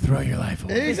you're gonna throw your life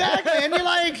away. exactly, and you're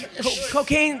like,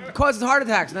 Cocaine causes heart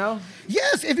attacks, no?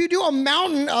 yes, if you do a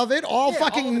mountain of it all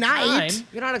fucking all the night. time.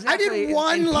 You're not I exactly did in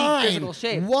one peak line. physical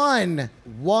shape. One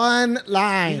You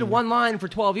line. did one line for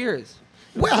 12 years.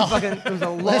 Well, It was a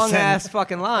long ass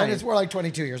fucking line. and it's more like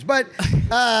 22 years. But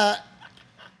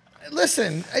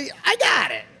listen, I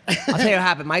got it. I'll tell you what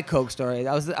happened. My coke story.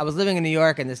 I was living in New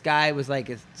York, and this guy was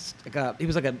he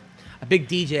was like a big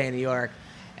DJ in New York,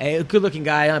 a good-looking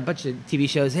guy on a bunch of TV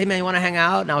shows. Hey man, you want to hang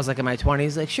out? And I was like in my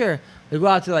 20s, like sure. We go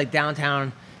out to like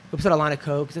downtown, go put a line of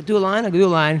coke. He said, do a line. I go do a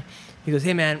line. He goes,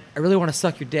 hey man, I really want to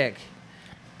suck your dick.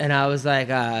 And I was like,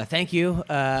 thank you.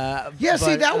 Yeah, see,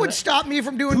 but- that would stop me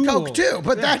from doing Cool. coke too.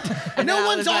 But that And no I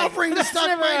one's was like, offering to that's suck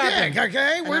never my happened. dick.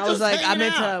 Okay, And we're I just was like, I'm hanging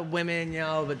into out. women,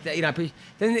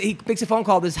 then he makes a phone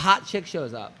call. This hot chick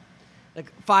shows up,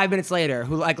 like 5 minutes later,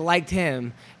 who like liked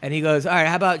him, and he goes, all right,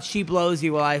 how about she blows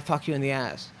you while I fuck you in the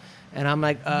ass? And I'm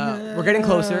like, we're getting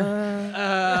closer.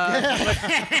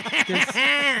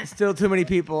 There's still too many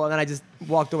people, and then I just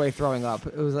walked away throwing up.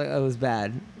 It was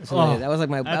bad. So Oh, that was like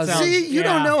my. that was, sounds- See, you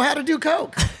don't Yeah. know how to do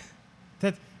coke.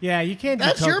 Yeah, you can't. Do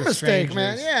That's coke your with mistake,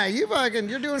 man. strangers. Yeah,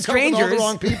 you're doing strangers. coke with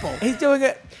all the wrong people. He's doing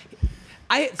it.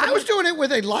 I was doing it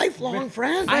with a lifelong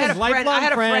friend. I had a His friend. I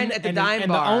had a lifelong friend friend at the and- dime and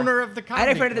the bar. owner of the I had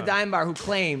a comedy friend at the club. dime bar who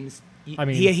claims I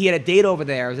mean- he had a date over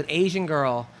there. It was an Asian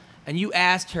girl, and you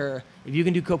asked her if you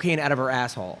can do cocaine out of her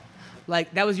asshole.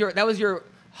 Like that was your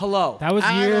hello. That was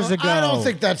years ago. I don't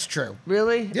think that's true.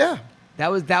 Really? Yeah.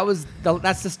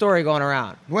 That's the story going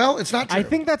around. Well, it's not true. I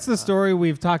think that's the story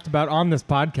we've talked about on this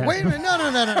podcast. Wait a minute.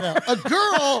 No. A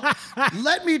girl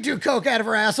let me do coke out of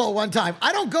her asshole one time.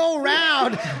 I don't go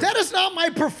around. That is not my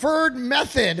preferred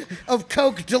method of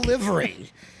coke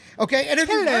delivery. Okay, and if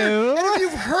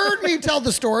you've heard me tell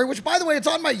the story, which by the way, it's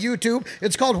on my YouTube.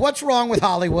 It's called "What's Wrong with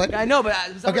Hollywood." I know, but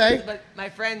Okay. But my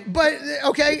friend, But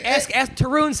okay, ask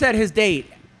Tarun said his date.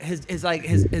 His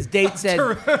date said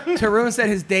Tarun said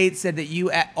his date said that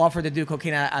you offered to do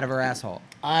cocaine out of her asshole.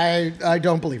 I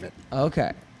don't believe it.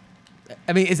 Okay.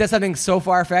 I mean, is that something so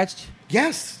far fetched?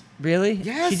 Yes. Really?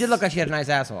 Yes. She did look like she had a nice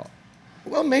asshole.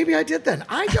 Well, maybe I did then.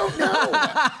 I don't know.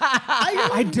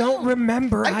 I don't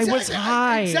remember. I was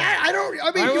high. Exactly.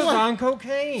 I mean, I you was are- on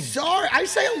cocaine. Sorry, I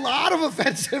say a lot of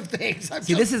offensive things.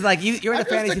 See, this is like you're I'm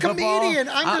into just a fantasy football. comedian.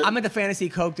 I'm into fantasy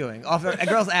coke doing. Off a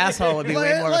girl's asshole would be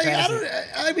way more of a I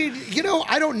fantasy. mean,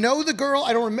 I don't know the girl.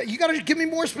 I don't remember. You got to give me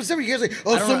more specific. You guys say,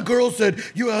 oh, don't some know. girl said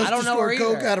you asked I to don't know score her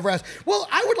coke either. out of her ass. Well,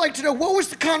 I would like to know what was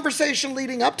the conversation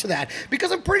leading up to that,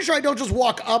 because I'm pretty sure I don't just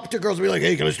walk up to girls and be like,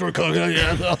 hey, can I store coke out of your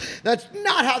ass? That's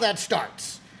not how that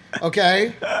starts.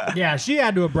 Okay. Yeah, she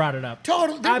had to have brought it up.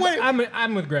 Totally.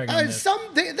 I'm with Greg on this. That's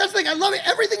the thing. I love it.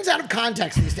 Everything's out of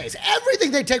context these days.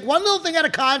 Everything, they take one little thing out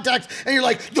of context, and you're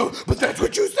like, no, but that's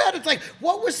what you said. It's like,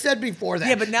 what was said before that?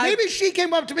 Yeah, but now- maybe she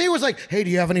came up to me and was like, hey, do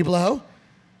you have any blow?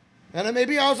 And then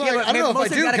maybe I was like, but I don't know if I most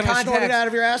do. things out of Can I snort it context. out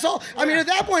of your asshole? I mean, at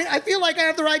that point, I feel like I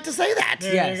have the right to say that.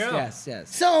 Yeah. There you go.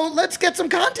 Yes. So let's get some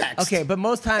context. Okay, but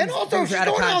most times And also, things she's are out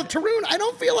of going out with context. Tarun. I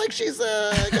don't feel like she's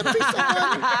going to be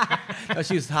someone. No,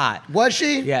 she was hot. Was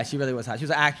she? Yeah, she really was hot. She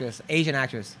was an actress, Asian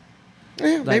actress.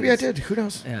 Yeah, maybe I Ladies. did. Who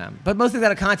knows? Yeah, but most things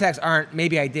out of context aren't.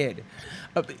 Maybe I did.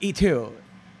 E too.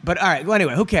 But all right. Well,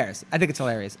 anyway, who cares? I think it's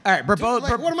hilarious. All right, Like,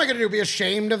 what am I going to do? Be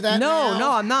ashamed of that? No, now?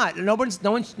 no, I'm not.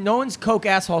 No one's coke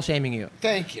asshole shaming you.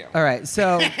 Thank you. All right,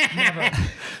 so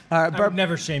I would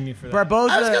never shame you for that.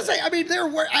 Barboza. I was gonna say, I mean,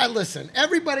 listen,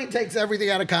 everybody takes everything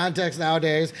out of context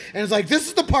nowadays, and it's like, this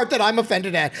is the part that I'm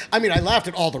offended at. I mean, I laughed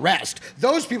at all the rest.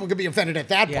 Those people could be offended at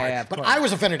that Yeah, part, yeah, of but course. I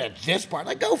was offended at this part.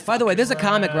 Like, go. By the way, there's a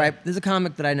comic, right? There's a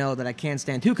comic that I know that I can't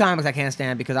stand. Two comics I can't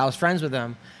stand because I was friends with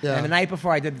them. Yeah. And the night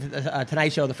before I did the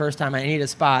Tonight Show the first time, I needed a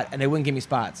spot, and they wouldn't give me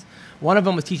spots. One of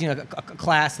them was teaching a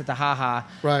class at the Ha-Ha,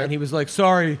 Right. and he was like,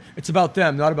 sorry, it's about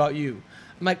them, not about you.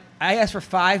 I'm like, I asked for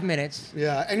 5 minutes.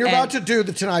 Yeah, and you're about to do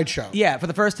the Tonight Show. Yeah, for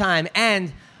the first time,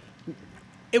 and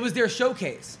it was their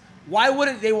showcase. Why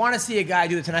wouldn't they want to see a guy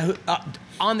do the Tonight who,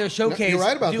 on their showcase you're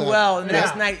right about do that. well, and the Yeah.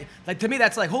 next night, like to me,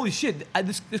 that's like holy shit,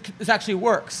 this actually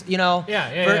works, you know?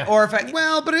 Yeah. Or if I,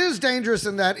 Well, but it is dangerous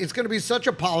in that it's going to be such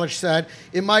a polished set.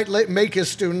 It might make his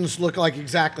students look like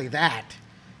exactly that.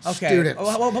 Okay. Students.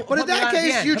 Well, but put in me that on at the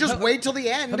case, end. you just Put- wait till the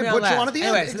end put and me put on you last. on at the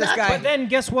Anyway, end. so this Exactly. guy- But then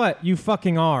guess what? You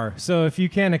fucking are. So if you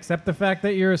can't accept the fact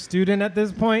that you're a student at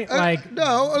this point,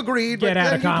 no, agreed. get But out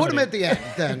then of you put them comedy. at the end.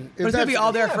 Then But it's gonna be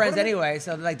all their friends anyway,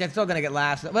 so like they're still gonna get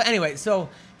laughs. But anyway, so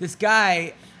this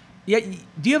guy, Yeah.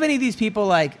 Do you have any of these people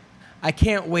like, I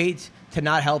can't wait to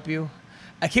not help you?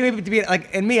 I can't wait to be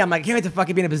like, and me, I'm like, I can't wait to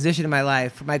fucking be in a position in my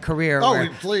life, for my career. Oh,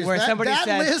 where, please. Where somebody that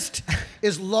says, list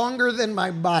is longer than my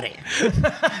body.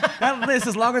 that list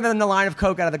is longer than the line of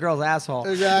coke out of the girl's asshole.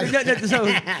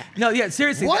 Exactly. No,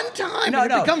 seriously. One time,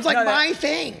 and it becomes like my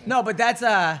thing. No, but that's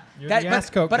You're the ass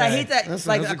coke but I guy. hate that. Listen,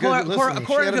 like that's a good- listen,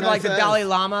 according she to had a like the nice Dalai ass.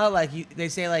 Lama, like they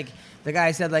say like the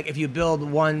guy said like if you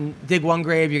dig one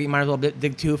grave, you might as well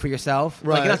dig two for yourself. Like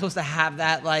Right. you're not supposed to have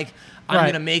that. Like I'm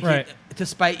Right, gonna make right. it to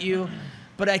spite you.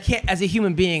 But I can't, as a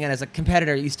human being and as a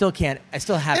competitor, you still can't. I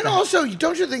still have And to. also,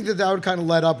 don't you think that would kind of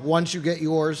let up once you get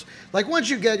yours? Like, once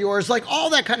you get yours, like,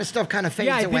 all that kind of stuff kind of fades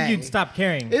Yeah, I away. think you'd stop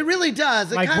caring. It really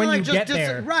does. It Like, kind when of you like get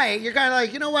there. right. You're kind of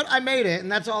like, you know what? I made it,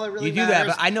 and that's all that really You do matters.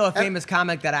 that, but I know a famous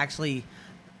comic that actually,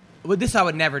 well, this I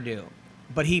would never do,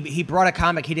 but he brought a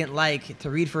comic he didn't like to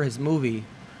read for his movie,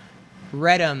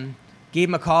 read him, gave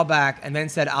him a call back, and then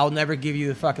said, I'll never give you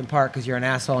the fucking part because you're an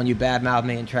asshole and you badmouth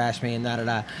me and trash me and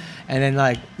da-da-da. And then,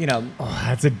 like, you know, Oh,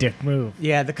 that's a dick move.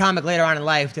 yeah, the comic later on in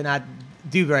life did not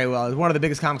do very well. It was one of the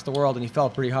biggest comics in the world, and he fell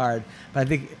pretty hard. But I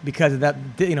think because of that,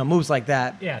 you know, moves like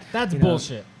that. Yeah, that's You know.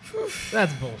 bullshit.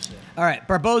 That's bullshit. All right,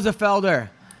 Barboza Felder.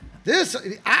 This,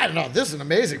 I don't know. This is an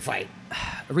amazing fight.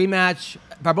 Rematch.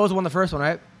 Barboza won the first one,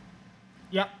 right?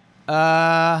 Yep.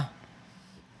 I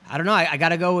don't know. I got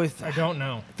to go with I don't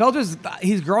know. Felder's.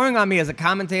 He's growing on me as a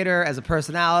commentator, as a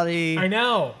personality. I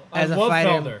know. I As a love fighter.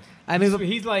 Felder. I mean,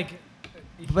 he's like.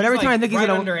 But every time I think he's right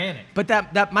gonna. under Anik. But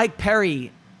that Mike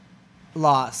Perry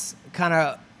loss kind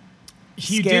of.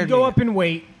 He scared did go me. up in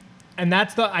weight, and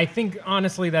that's the. I think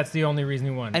honestly, that's the only reason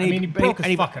he won. And I mean, he broke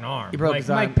his fucking arm. he broke like his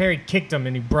arm. Mike Perry kicked him,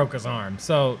 and he broke his arm.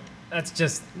 So that's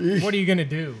just. What are you gonna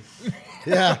do?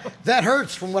 Yeah, that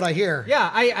hurts from what I hear. Yeah,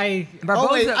 I Barboza,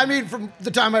 Oh, wait, I mean, from the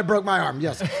time I broke my arm,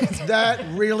 yes. That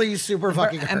really super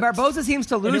fucking hurts. and Barboza seems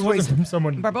to and lose it weight. wasn't from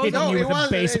someone Barboza- hitting No, you it with a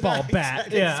wasn't. baseball bat.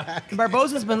 Exactly, Yeah, exactly.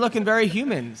 Barboza's been looking very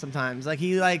human sometimes. Like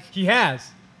he he has.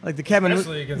 like the Kevin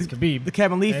Especially against Khabib. the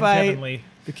Kevin Lee And fight, Kevin Lee.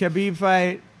 the Khabib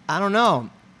fight. I don't know.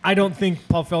 I don't think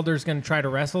Paul Felder's going to try to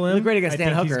wrestle him. Looked great against I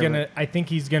Dan think he's Hooker, gonna. I think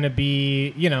he's going to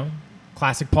be,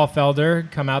 classic Paul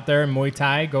Felder. Come out there in Muay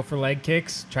Thai, go for leg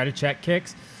kicks, try to check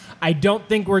kicks. I don't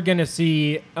think we're going to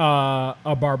see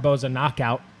a Barboza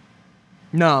knockout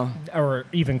No. or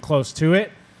even close to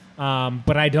it.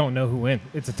 But I don't know who wins.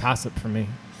 It's a toss-up for me.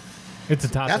 It's a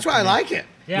toss-up. That's for why I me. like it.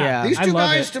 Yeah, These I two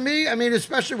love guys, it. to me, I mean,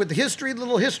 especially with the history,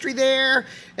 little history there,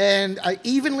 and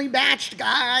evenly matched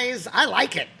guys, I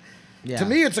like it. Yeah. To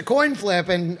me, it's a coin flip,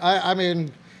 and I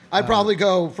mean, I'd probably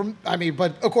go from. I mean,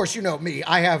 but of course, you know me.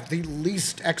 I have the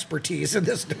least expertise in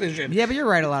this division. Yeah, but you're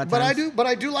right a lot of times. But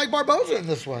I do like Barboza in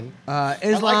this one. Islam.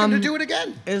 I'd like him to do it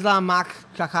again. Islam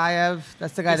Makhachev.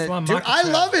 That's the guy Islam that. Dude, I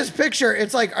Makhachev. love his picture.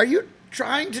 It's like, are you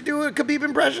trying to do a Khabib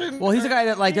impression? Well, he's the guy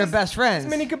that like they're best friends.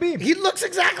 Mini Khabib. He looks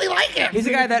exactly like him. He's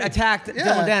the guy that attacked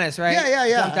Dylan Dennis, right?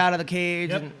 Yeah. Jumped out of the cage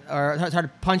Yep. or tried to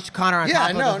punch Connor on top Yeah,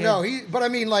 of the no. cage. But I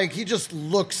mean, like, he just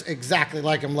looks exactly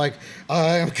like him. Like,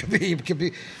 I am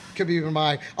Khabib am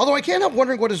I. Although I can't help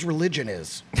wondering what his religion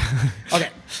is. Okay.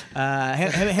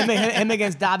 Him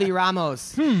against Davi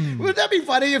Ramos. Would that be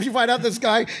funny if you find out this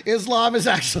guy, Islam, is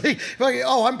actually, like,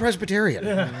 oh, I'm Presbyterian.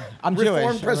 I'm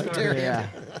Reformed Jewish. Presbyterian. Yeah.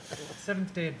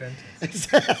 Seventh-day Adventist.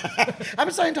 I'm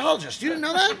a Scientologist. You didn't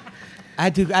know that? I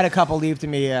had a couple leave to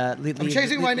me. I'm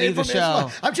changing my name the from show.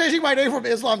 Islam. I'm changing my name from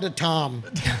Islam to Tom.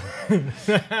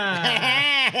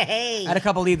 I had a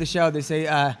couple leave the show. They say,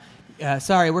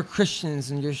 "Sorry, we're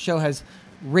Christians, and your show has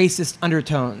racist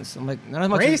undertones." I'm like, not as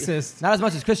much. Racist? Not as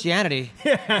much as Christianity.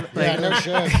 Yeah, no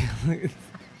shit.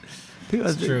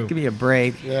 People, true. Give me a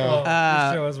break.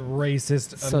 Yeah. This show has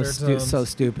racist undertones. So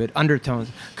stupid. Undertones.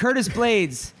 Curtis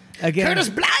Blades again. Curtis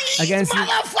Blades, against.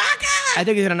 motherfucker! I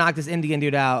think he's gonna knock this Indian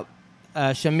dude out.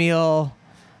 Shamil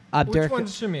Abdur. Which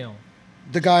one's Shamil?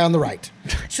 The guy on the right.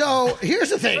 So here's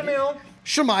the thing. Shamil.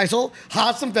 Shemaisel,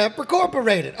 Hassan Vep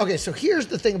Incorporated. Okay, so here's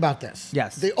the thing about this.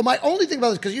 Yes. My only thing about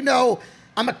this, because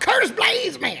I'm a Curtis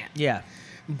Blades man. Yeah.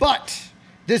 But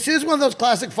this is one of those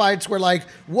classic fights where, like,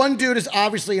 one dude is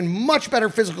obviously in much better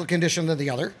physical condition than the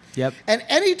other. Yep. And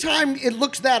anytime it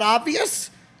looks that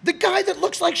obvious, the guy that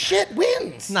looks like shit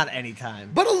wins. Not any time.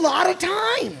 But a lot of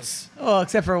times. Oh,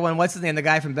 except for when what's his name? The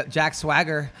guy from Jack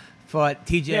Swagger fought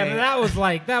TJ. Yeah,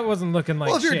 but that wasn't looking like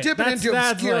Well, if you're shit. dipping That's into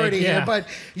obscurity like, here, yeah. but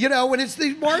when it's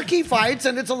the marquee fights,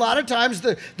 and it's a lot of times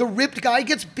the ripped guy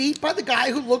gets beat by the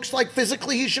guy who looks like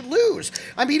physically he should lose.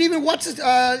 I mean, even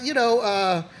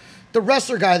the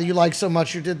wrestler guy that you like so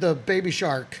much who did the Baby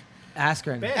Shark.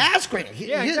 Askren. Askren.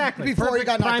 Yeah, exactly. Before he Perfect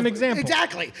got knocked prime out. example.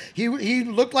 Exactly. He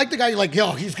looked like the guy. You're like,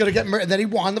 yo, he's gonna get murdered. And then he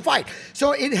won the fight.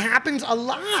 So it happens a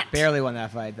lot. Barely won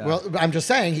that fight though. Well, I'm just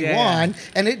saying he Yeah, won,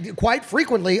 and it quite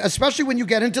frequently, especially when you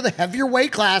get into the heavier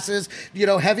weight classes,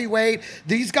 heavyweight.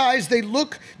 These guys, they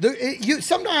look.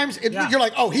 Sometimes you're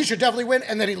like, oh, he should definitely win,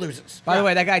 and then he loses. By the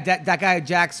way, that guy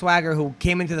Jack Swagger who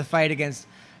came into the fight against.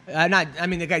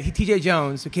 The guy T.J.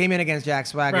 Jones who came in against Jack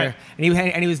Swagger, Right.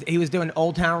 and he was doing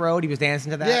Old Town Road. He was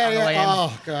dancing to that on the way in.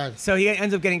 Oh God. So he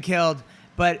ends up getting killed.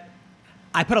 But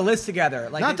I put a list together.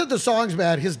 Like Not that the song's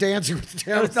bad. His dancing was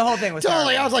terrible. the whole thing was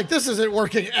totally. terrible. I was like, this isn't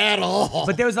working at all.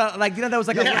 But there was there was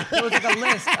like a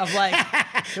list of like.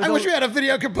 I wish we had a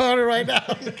video component right now.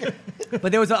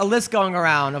 But there was a list going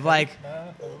around of like.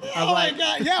 Oh my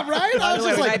God! Yeah, right. I By was the way,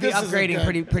 just we like, might be this isn't upgrading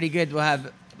good. pretty good. We'll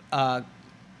have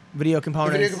video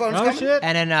components. Video components Oh, coming? shit.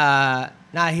 And then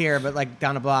not here, but like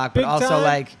down the block. Big But also time.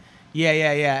 like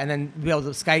and then be able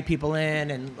to Skype people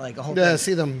in and like a whole Yeah, thing.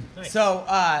 see them. So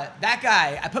that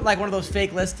guy, I put like one of those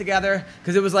fake lists together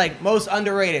because it was like most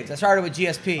underrated. I started with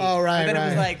GSP. Oh, right, And then it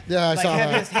was right. like Yeah, I saw that.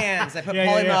 heaviest hands. I put Yeah,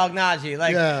 Paulie yeah, Malignaggi,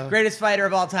 like Yeah. greatest fighter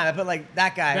of all time. I put like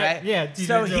that guy, That- right? yeah, TJ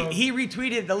So Jones. he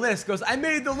retweeted the list. Goes, I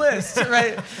made the list,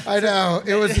 right? I know.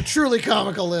 It was a truly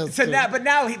comical list. So too. now, but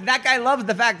now that guy loves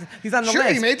the fact he's on the Sure,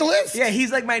 list. he made the list. Yeah,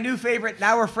 he's like my new favorite.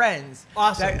 Now we're friends.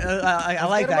 Awesome. I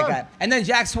like get him that on. guy. And then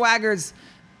Jack Swagger's.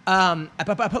 I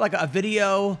put like a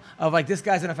video of like this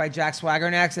guy's gonna fight Jack Swagger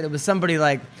next, and it was somebody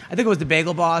like I think it was the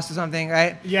Bagel Boss or something,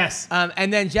 right? Yes.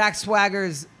 And then Jack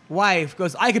Swagger's wife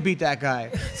goes, I could beat that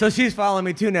guy. So she's following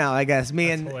me too now, I guess.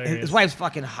 Me and hilarious. his wife's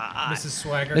fucking hot. Mrs.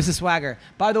 Swagger. Mrs. Swagger.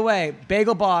 By the way,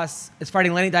 Bagel Boss is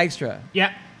fighting Lenny Dykstra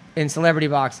Yeah. in celebrity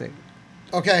boxing.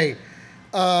 Okay.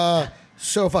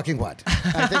 So fucking what?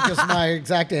 I think is my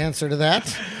exact answer to that.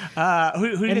 Who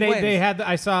do you And think wins? they had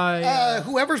I saw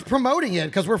Whoever's promoting it,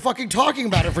 because we're fucking talking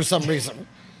about it for some reason.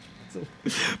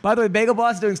 By the way, Bagel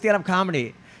Boss is doing stand-up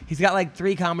comedy. He's got like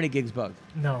 3 comedy gigs booked.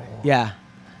 no. Yeah.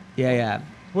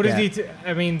 What Yeah. is he?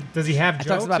 I mean, does he have He jokes?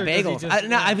 talks about or does he bagels. just-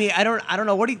 I don't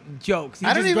know what he jokes. He I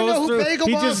don't just even goes know who through- Bagel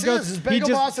he Boss just goes- is. Is he Bagel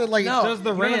just- Boss like? no, does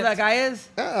the you know who rant. that guy is?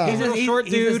 He's Little short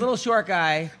he's this dude. little short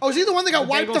guy. Oh, is he the one that got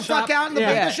wiped bagel the fuck shop? out in the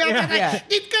Yeah. bagel shop? Yeah. Like, Yeah.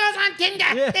 these girls on Tinder,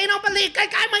 Yeah. they don't believe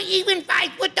like I'm an even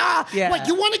fight with the. Yeah. What,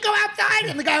 you want to go outside?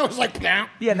 And the guy was like, nah.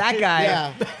 Yeah, that guy.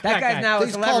 Yeah. That guy's guy. now a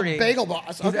He's called celebrity. Bagel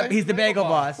Boss. He's, Okay. he's the Bagel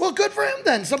Boss. Well, good for him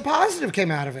then. Some positive came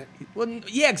out of it. Well,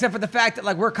 yeah, except for the fact that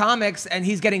like we're comics and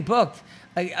he's getting booked.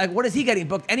 Like what is he getting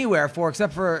booked anywhere for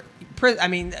except for?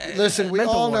 Listen, we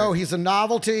mental all ward. know he's a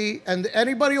novelty, and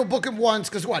anybody will book him once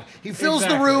because what? He fills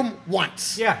Exactly. the room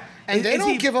once. Yeah. And they Is don't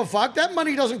he- give a fuck. That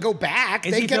money doesn't go back.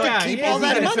 Is They he get fill- to keep yeah, all is he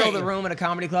that gonna money. fill the room at a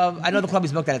comedy club? I know the club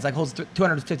he's booked at. It's like holds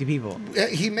 250 people.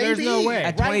 He may There's be no way.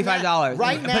 At right $25. now-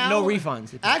 Right But now, no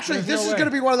refunds. Actually, There's this no is way. going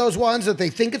to be one of those ones that they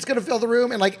think it's going to fill the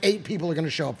room, and like 8 people are going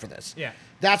to show up for this. Yeah.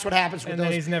 That's what happens with And then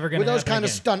those. he's never gonna with those happen kind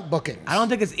of again. stunt bookings. I don't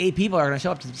think it's 8 people are going to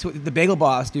show up to see the Bagel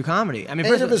Boss do comedy. I mean, 8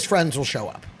 first of his friends will show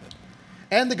up,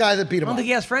 and the guy that beat I him don't up. think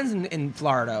he has friends in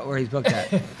Florida where he's booked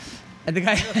at. And the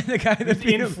guy that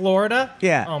beat In him. Florida?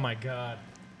 Yeah. Oh my God.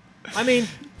 I mean,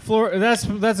 Florida.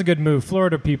 That's a good move.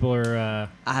 Florida people are.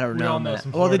 I don't we know, all know man.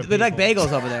 some Well, they Florida like people.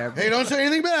 bagels over there. Hey, don't say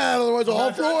anything bad, otherwise the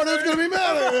whole Florida's going to be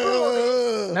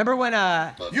mad. Remember when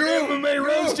You're MMA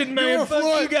roasted, man. You're a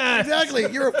Fuck you guys.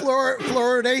 Exactly. You're a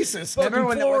Floridacist. remember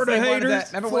when Florida what's his name wanted haters?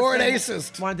 to- remember what's his name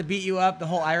Floridacist. wanted to beat you up the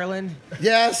whole Ireland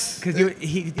Yes.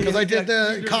 because I did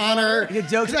the Connor. You did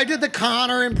jokes- 'cause I did the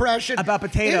Connor impression about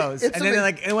potatoes, It's and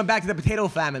then it went back to the potato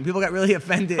famine. People got really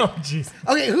offended. Oh jeez.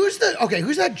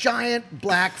 who's that giant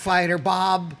black fighter,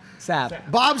 Bob Sap.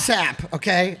 Sapp?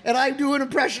 Okay, and I do an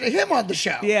impression of him on the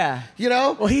show. Yeah. you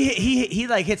know. Well, he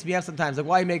like hits me up sometimes. Like,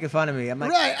 why are you making fun of me? I'm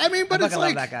like, Right. I mean, but I it's fucking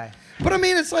like love that guy. But I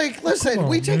mean, it's like, listen,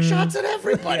 we take shots at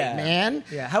everybody, Yeah. man.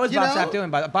 Yeah. How is You Bob know? Sapp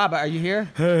doing? Bob, are you here?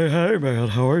 Hey, man.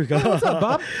 How are you guys? What's up,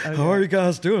 Bob? How are you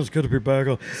guys doing? It's good to be back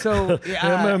on So,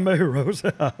 MMA Rose.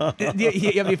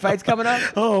 you have any fights coming up?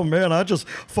 Oh, man. I just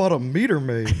fought a meter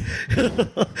maid.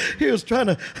 He was trying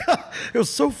to, it was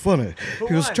so funny.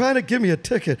 He was won? trying to give me a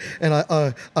ticket, and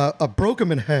I broke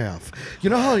him in half. You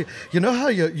know how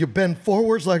you bend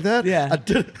forwards like that? Yeah. I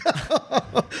did,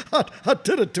 I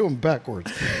did it to him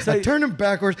backwards. So I turned him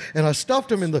backwards, and I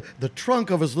stuffed him in the trunk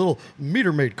of his little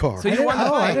meter maid car. So you won the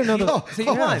fight. I didn't know that. So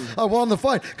you won. I won the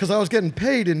fight because I was getting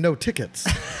paid in no tickets.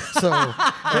 So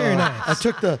Very nice. I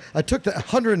took the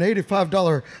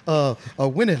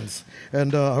 $185 winnings,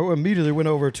 and I immediately went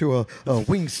over to a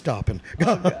Wingstop, and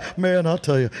man, I'll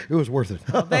tell you, it was worth it.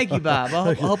 Thank you, Bob.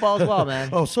 I hope all is well, man.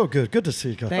 Oh, so good. Good to see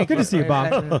you. Thank Good to see you,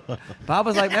 Bob. Bob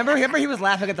was like, remember he was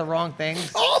laughing at the wrong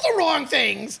things? All the wrong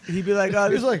things. He'd be like, oh,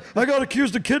 He's like, I got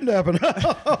accused of kidnapping.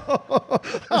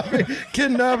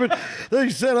 Kidnapping. They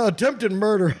said attempted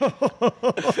murder.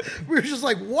 We were just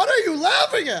like, what are you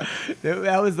laughing at?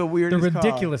 that was the The weirdest call.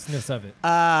 ridiculous's of it.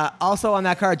 Also on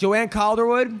that card, Joanne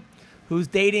Calderwood, who's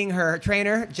dating her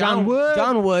trainer, John Wood.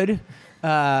 John Wood.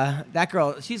 That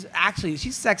girl, she's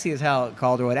sexy as hell,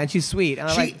 Calderwood, and she's sweet. And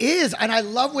I She like, is, and I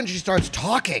love when she starts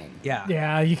talking. yeah.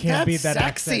 Yeah, you can't That's beat that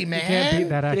sexy, accent. man. You can't beat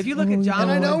that accent. But if you look at John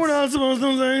And I know Wood, we're not supposed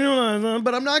to say,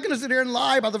 but I'm not going to sit here and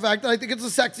lie about the fact that I think it's a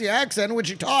sexy accent when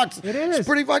she talks. It is. It's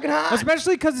pretty fucking hot.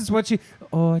 Especially because it's what she.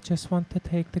 Oh, I just want to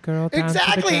take the girl down to the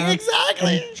Exactly, ground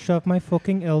exactly. and shove my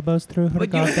fucking elbows through her But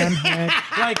you- goddamn head.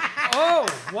 Like, oh,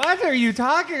 what are you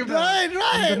talking about? Right, I'm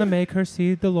gonna right. make her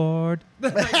see the Lord.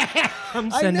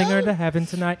 I'm sending her know. to heaven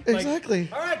tonight. Like, Exactly.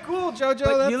 all right, cool, JoJo. but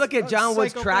that's- you look at that's John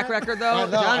Wood's track psychopath. record, though. I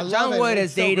know, I love John it. Wood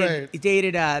It's has so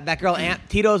dated that girl,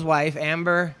 Tito's wife,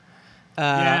 Amber.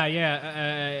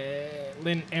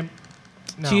 Lynn.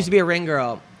 No. She used to be a ring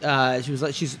girl.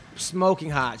 She's smoking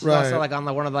hot. She's Right. also like on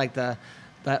one of like that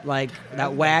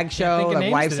WAG show, think of the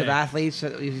names Wives today. of Athletes. She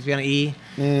used to be on E.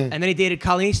 And then he dated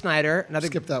Colleen Schneider.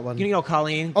 Skip that one. You know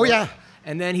Colleen. Oh, yeah.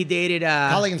 And then he dated.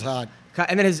 Colleen's hot.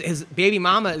 And then his baby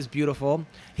mama is beautiful.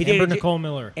 He Amber dated Nicole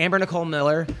Miller. Amber Nicole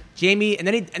Miller, Jamie, and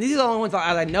these are the only ones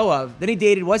I know of. Then he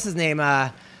dated what's his name,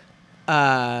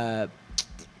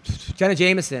 Jenna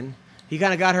Jameson. He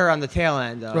kind of got her on the tail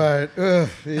end, though. Right. Ugh,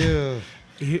 yeah.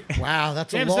 Wow,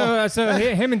 that's a Damn, long. so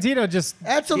him and Tito just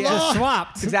That's a Yeah. long.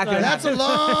 swapped. Exactly. what That's a happened.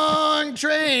 long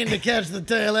train to catch the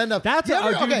tail end of. That's You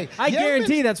ever- dude, okay. I you ever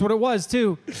guarantee been- that's what it was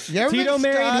too. You ever Tito been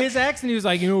married stuck- his ex, and he was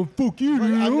like, fuck you,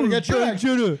 dude. I'm gonna get your ex.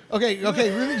 Jenna. Okay.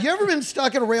 You ever been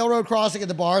stuck at a railroad crossing and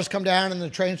the bars come down and the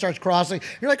train starts crossing?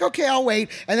 You're like, okay, I'll wait.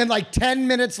 And then like 10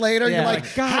 minutes later, Yeah. you're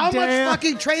like, God how damn. much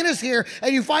fucking train is here?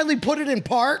 And you finally put it in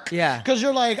park. Yeah. Because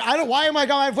you're like, why am I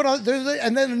going to put on?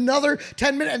 And then another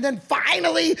 10 minutes. And then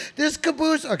finally, this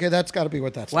caboose. Okay, that's got to be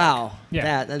what that's Wow.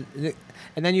 Yeah. That,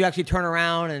 and then you actually turn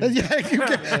around and like. Yeah, you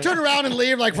can turn around and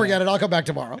leave. Like, forget it. I'll come back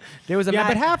tomorrow. there was a Yeah, match.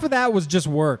 but half of that was just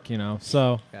work,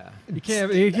 So Yeah. you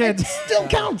can't. Still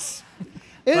counts.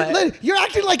 But- You're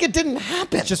acting like it didn't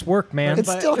happen. It's just work, man. it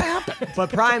still happened. But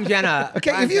Prime Jenna.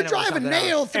 Okay, Prime if you Jenna was drive a something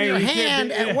nail else. through Hey, your you can't hand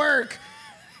be- at work,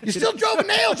 you still drove a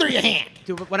nail through your hand.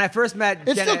 Dude, when I first met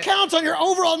It Jenna, still counts on your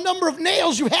overall number of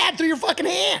nails you had through your fucking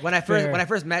hand. when I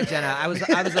first met Jenna, I was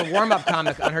a warm-up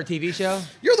comic on her TV show.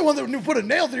 You're the one that put a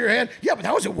nail through your hand. Yeah, but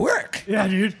that was at work. Yeah,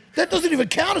 dude. That doesn't even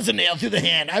count as a nail through the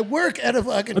hand. I work at a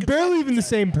fucking. Barely even the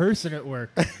same person at work.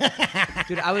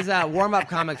 Dude, I was a warm-up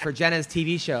comic for Jenna's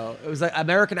TV show. It was like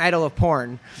American Idol of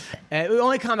porn. And the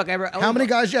only comic I ever. How many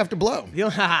guys do you have to blow?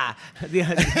 Just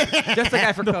the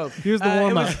guy for Coke. he was the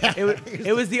warm-up.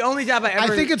 It was the only job I I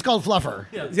ever. think it's called fluffer.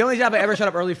 It's the only job I ever showed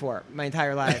up early for my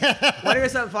entire life. Want to hear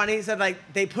something funny? He said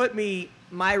like they put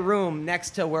my room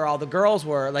next to where all the girls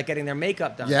were, like getting their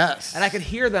makeup done. Yes. And I could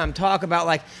hear them talk about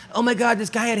like, oh my God, this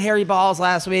guy had hairy balls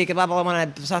last week, and blah blah blah. When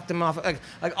I sucked him off,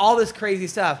 like all this crazy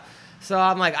stuff. So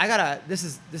I'm like, this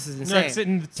is insane. Like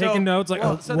sitting, taking notes, like,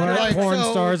 well, so then what I- Like, porn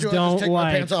so, stars do I don't just take like.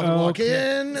 my pants off and walk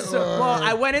Okay. in? So, well,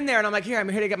 I went in there and I'm like, I'm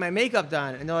here to get my makeup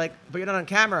done. And they're like, but you're not on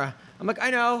camera. I'm like, I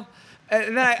know.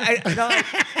 And then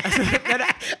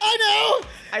I know.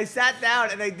 I sat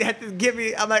down and they had to give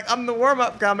me, I'm like, I'm the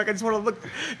warm-up comic. I just want to look.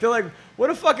 They're like, what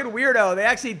a fucking weirdo. They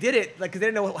actually did it, like, because they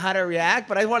didn't know how to react,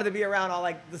 but I wanted to be around all,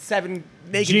 like, the 7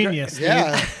 naked Genius. girls.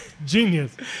 Yeah.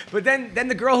 Genius. But then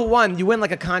the girl who won, you win,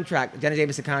 like, a contract, a Jenna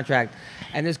Jameson contract,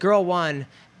 and this girl won,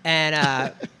 and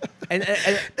Now, wait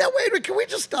a minute. Can we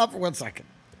just stop for 1 second?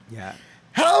 yeah.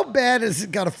 How bad is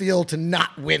it got to feel to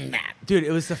not win that? Dude,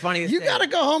 it was the funniest You thing. got to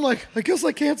go home like, I guess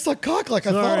I can't suck cock like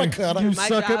I thought I could. You My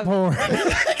suck at job- porn.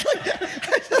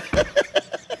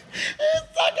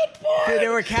 Dude,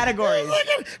 there were categories.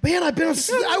 Man, I was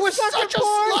such a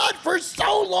slut for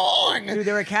so long. Dude,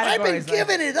 there were I've categories, been like-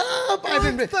 giving it up. I've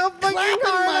been the fuck clapping you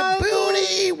my are,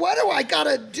 booty. What do I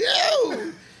gotta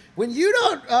do? When you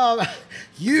don't,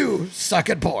 you suck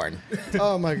at porn.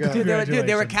 Oh my god. Dude, there were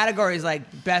Congratulations. categories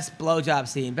like best blowjob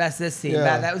scene, best this scene,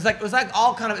 Yeah. that it was like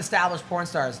all kind of established porn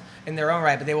stars in their own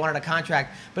right, but they wanted a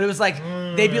contract. But it was like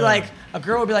they'd be like, a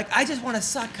girl would be like, I just want to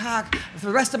suck cock for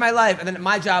the rest of my life, and then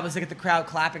my job was to get the crowd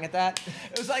clapping at that.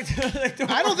 It was like,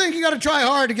 I don't think you got to try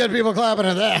hard to get people clapping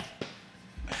at that.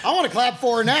 I want to clap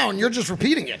for her now, and you're just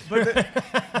repeating it. But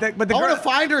the I want girl, to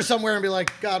find her somewhere and be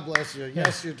like, God bless you.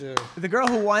 Yes, you do. the girl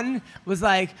who won was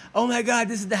like, "Oh my God,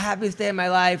 this is the happiest day of my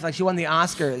life!" Like she won the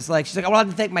Oscars. Like she's like, "I want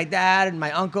to thank my dad and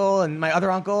my uncle and my other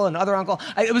uncle and other uncle."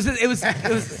 It was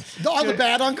All the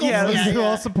bad uncles? Yeah, it was- Who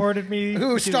all supported me?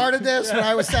 Who started this when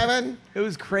I was 7? it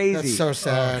was crazy. That's so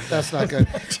sad. That's not good.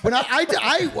 When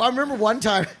I remember one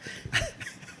time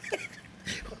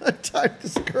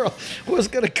this girl was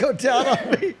going to go down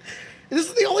on me. This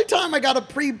is the only time I got a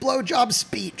pre-blowjob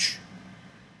speech.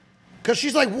 Because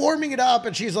she's like warming it up,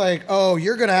 and she's like, "Oh,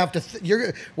 you're gonna have to you're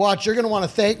gonna want to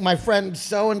thank my friend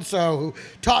so and so who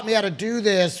taught me how to do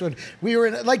this when we were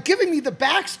in," like giving me the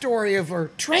backstory of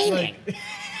her training,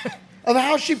 of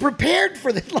how she prepared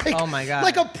for this. Like, Oh my God.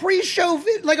 like a pre-show,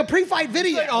 like a pre-fight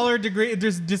video. Like all her degree,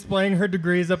 just displaying her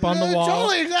degrees up on the wall.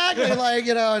 Totally, exactly. Like,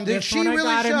 and did This she one I really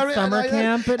got in show me? summer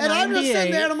camp at and I'm just sitting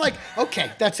 98. there, and I'm like,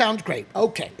 okay, that sounds great.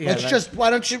 Okay, Yeah, let's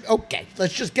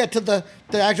just get to the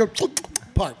actual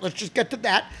part. Let's just get to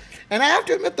that. And I have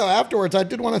to admit, though, afterwards, I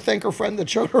did want to thank her friend that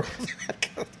showed her.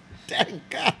 Dang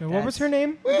God. And what was her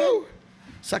name? Woo.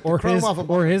 Suck the Or chrome his, off of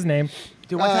or his name.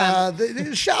 Dude, one time,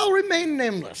 It shall remain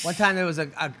nameless. one time there was a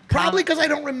Probably because I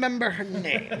don't remember her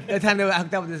name. the time I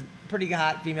hooked up with this pretty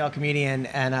hot female comedian,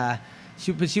 and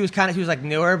she was like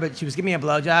newer, but she was giving me a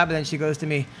blowjob, and then she goes to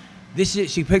me,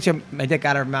 she pictured my dick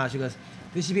out of her mouth. She goes,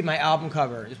 "This should be my album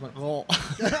cover." Just went, "Oh."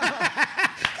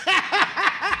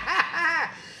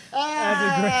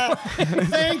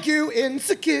 Thank you,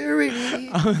 insecurity.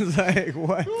 I was like,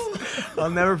 "What?" I'll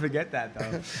never forget that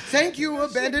though. Thank you,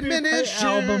 abandoned ministry.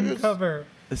 Album cover.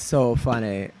 It's so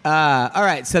funny. All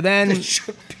right, so then, It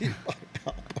should be my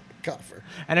album cover.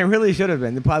 and it really should have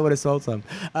been. They probably would have sold some.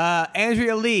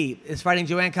 Andrea Lee is fighting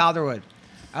Joanne Calderwood.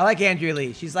 I like Andrea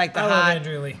Lee. She's like the I love hot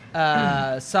Andrew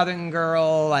Lee. Southern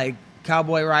girl, like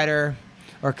cowboy rider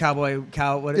or cowboy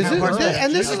cow. What Is is it, it?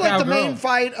 and this She's is a like the cowgirl. main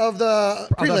fight of the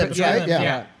prelims, yeah, right?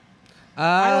 Yeah.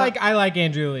 I like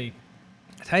Andrew Lee.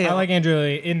 Tell you, I like Andrew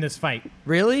Lee in this fight.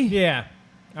 really? Yeah,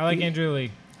 I like Andrew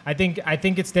Lee. I think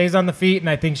it stays on the feet, and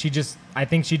I think she just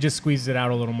squeezes it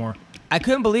out a little more. I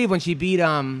couldn't believe when she beat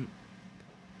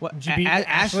She beat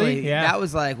Ashley? Yeah. That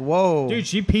was like, whoa, Dude,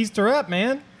 she pieced her up,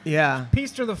 man. yeah,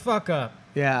 Pieced her the fuck up.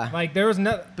 yeah. Like there was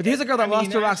no. But here's a girl that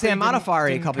lost to Roxanne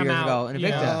Modafferi a couple years ago in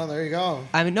Invicta. Oh, there you go.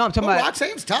 I mean, no, I'm talking Oh, about.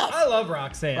 Roxanne's tough. I love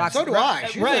Roxanne. So do I.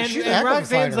 She's Right, a, she's a and heck of a Roxanne's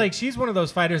fighter. like she's one of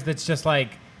those fighters that's just like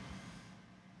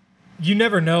you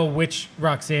never know which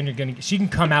Roxanne you're gonna get. She can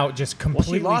come out just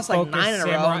completely. lost, like, focused, 9 in a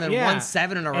row samurai- and then yeah. won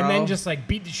 7 in a and row. then just like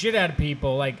beat the shit out of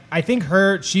people. Like I think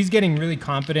she's getting really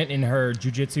confident in her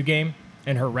jiu-jitsu game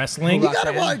and her wrestling. You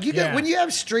gotta, Roxanne. when you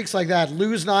have streaks like that,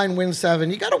 lose 9, win 7,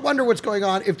 you gotta wonder what's going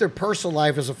on if their personal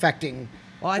life is affecting.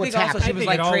 Well, I think what's also she happening. was I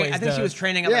like, think it always I think she does. was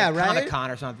training at Yeah, like right? Comic Con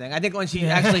or something. I think when she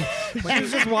actually, She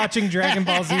was just watching Dragon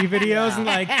Ball Z videos and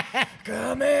like,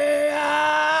 come here.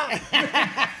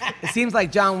 it seems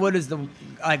like John Wood is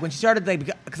like when she started,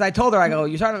 because I told her, I go,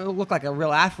 you're starting to look like a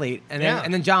real athlete, and then Yeah.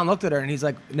 and then John looked at her and he's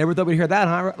like, never thought we'd hear that,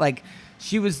 huh? Like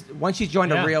she was once she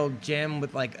joined Yeah. a real gym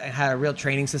with like had a real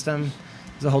training system,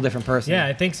 she's a whole different person. Yeah,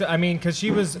 I think so. I mean, because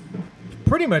she was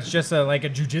pretty much just like a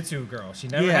jiu-jitsu girl. She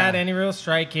never Yeah. had any real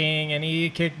striking, any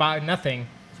kickboxing, nothing.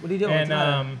 What are you doing?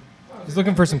 And he's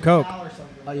looking for some coke.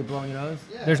 Oh, you blowing your nose?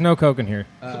 There's no coke in here.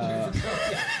 It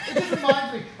just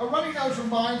reminds me. A running nose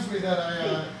reminds me that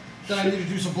I need to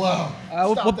do some blow.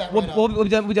 Stop that right now. we'll be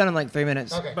done in like 3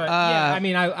 minutes. Okay. But yeah, I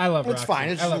mean, I love It's Roxy. fine.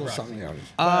 It's I just a love little Roxy. something.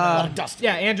 A lot of dust.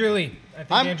 Yeah, Andrew Lee. I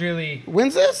think Andrew Lee.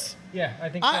 Wins this? Yeah, I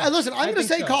think. I, so. listen, I'm I going to think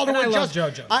say so. Calderwood. And I love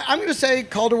just, JoJo. I'm going to say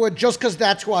Calderwood just because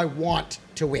that's who I want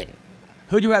to win.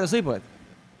 Who'd you rather sleep with?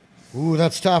 Ooh,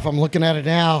 that's tough. I'm looking at it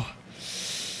now.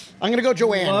 I'm going to go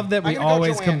Joanne. Love that we I'm gonna go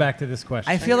always Joanne. come back to this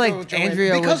question. I feel I'm gonna like go Joanne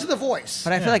Andrea because would, of the voice.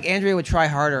 but I feel like Andrea would try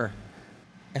harder.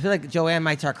 I feel like Joanne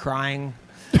might start crying,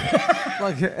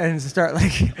 and start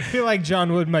like. I feel like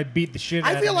John Wood might beat the shit out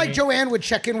I of feel like me. Joanne would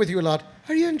check in with you a lot.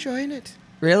 Are you enjoying it?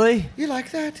 Really? You like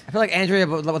that? I feel like Andrea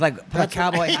would like put a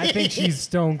cowboy. I think she's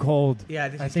stone cold. Yeah,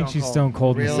 I think she's stone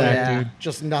cold in the Really? sack, Yeah. dude.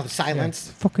 Just another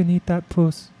silence. Fucking eat that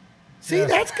puss. See,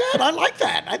 that's good. I like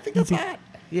that. I think that's hot.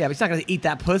 Yeah, but she's not gonna eat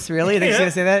that puss. Really? Think she's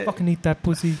gonna say that? Fucking eat that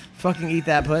pussy. Fucking eat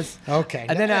that puss. Okay.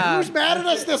 And then, who's mad at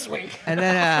us this week? And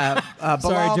then Sorry,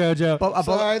 Bilal, JoJo.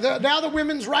 Sorry, now the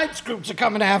women's rights groups are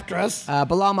coming after us.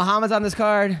 Bilal Muhammad's on this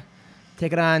card,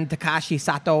 taking on Takashi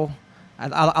Sato.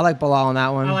 I like Bilal on that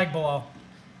one. I like Bilal.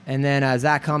 And then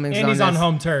Zach Cummings. And he's on this.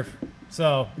 home turf.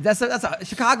 So, That's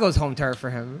Chicago's home turf for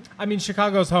him. I mean,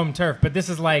 Chicago's home turf, but this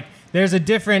is like, there's a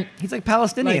different. He's like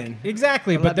Palestinian. Like,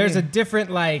 exactly, Or but there's a Lebanese.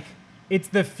 different, like, it's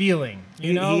the feeling. You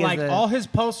He know, is like, a- all his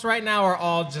posts right now are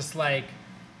all just like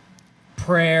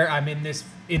prayer. I'm in this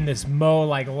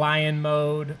like lion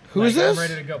mode. Who is this? I'm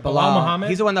ready to go. Bilal Muhammad.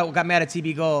 He's the one that got mad at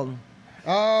TB Gold.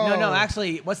 Oh. No,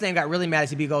 actually, what's the name got really mad at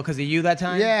TB Gold because of you that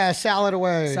time? Yeah, Salad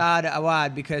Away. Saad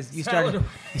Awad, because you Salad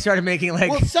started making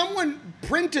like. Well, someone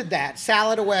printed that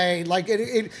Salad Away. Like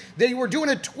they were doing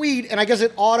a tweet, and I guess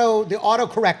the auto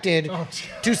corrected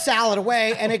to Salad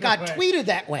Away, and it got tweeted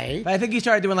that way. But I think he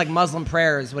started doing like Muslim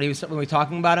prayers when we were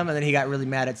talking about him, and then he got really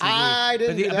mad at CB. I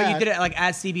didn't do But that. you did it like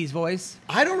as CB's voice.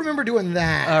 I don't remember doing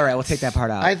that. All right, we'll take that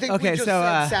part out. I think we just so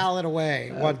said Salad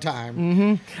Away one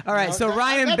time. all right, so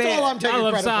Ryan That's all I'm Bader. taking I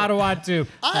love credit Saad for. Awad too.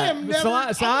 I am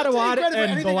never. Saad I'm not Awad taking credit for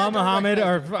and anything Bilal I've done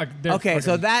Muhammad right. they're Okay,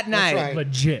 so fucking that night, right.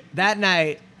 legit. that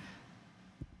night,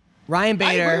 Ryan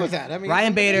Bader. I agree with that. I mean, Ryan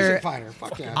he's a Bader fighter.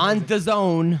 Fuck yeah. on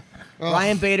DAZN.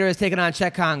 Ryan Bader is taking on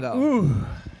Czech Congo. Ooh.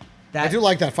 I do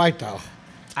like that fight though.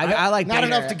 I like Not Bader.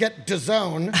 enough to get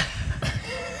DAZN.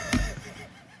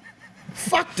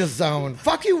 Fuck DAZN.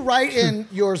 Fuck you right in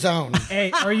your zone.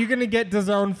 Hey, are you gonna get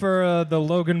DAZN for the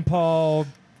Logan Paul?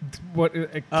 What?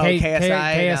 KSI?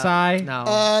 KSI?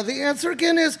 No. The answer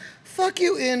again is fuck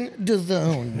you in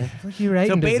DAZN. Fuck you right.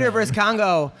 So in Bader DAZN. versus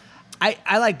Congo.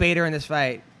 I like Bader in this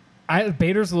fight.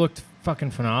 Bader's looked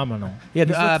fucking phenomenal. Yeah,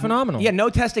 He's looked phenomenal. Yeah, no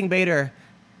testing Bader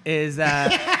is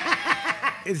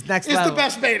is next It's level. the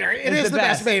best Bader. It It's is the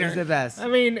best Bader. It's the best. I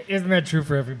mean, isn't that true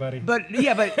for everybody? But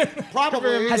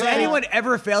Probably. has yeah. anyone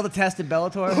ever failed to test in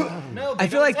Bellator? No, I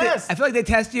feel like they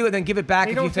test you and then give it back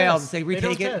They if you don't fail and test. say They retake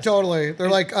don't it. test. Totally. They're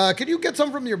like, can you get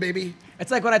some from your baby? It's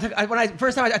like when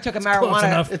first time I took a close marijuana.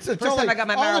 enough. It's First totally- time I got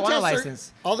my all the marijuana tests are-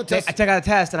 license. all the tests- I took out a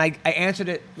test and I answered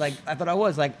it like I thought I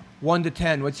was like 1 to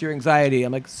 10. What's your anxiety?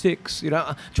 I'm like 6. You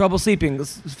know, trouble sleeping.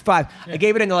 This is 5. I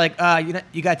gave it in. They're like,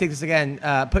 you gotta take this again.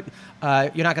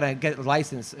 You're not gonna get a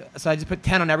license. So I just put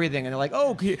 10 on everything, and they're like,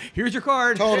 oh, here's your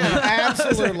card. Totally.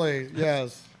 Absolutely.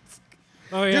 Yes.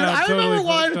 oh Dude, yeah, I totally remember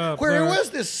one fucked up. where it was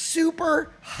this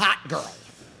super hot girl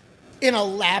in a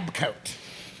lab coat.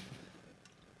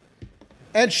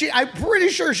 And I'm pretty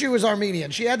sure she was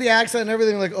Armenian. She had the accent and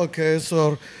everything like, okay,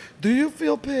 so do you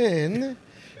feel pain?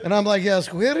 And I'm like,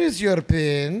 yes, where is your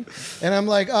pain? And I'm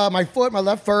like, my foot, my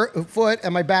left foot,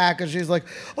 and my back. And she's like,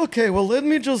 okay, well, let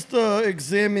me just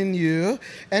examine you.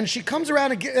 And she comes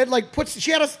around and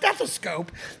she had a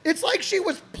stethoscope. It's like she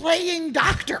was playing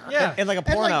doctor. Yeah. In like a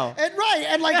porno.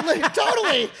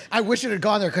 Totally. I wish it had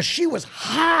gone there because she was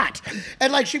hot.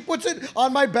 And like she puts it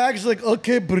on my back. She's like,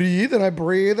 okay, breathe. And I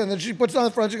breathe. And then she puts it on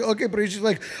the front. She goes, okay, breathe. She's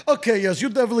like, okay, yes, you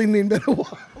definitely need better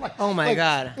water. Oh my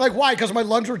God. Like why? Because my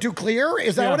lungs were too clear?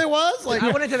 Is that Yeah. what it was? Like, I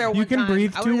went into there one You can time.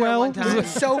 breathe I went too in there well? one time. it was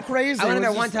so crazy. I went in It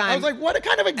there was one just- I time. was like, what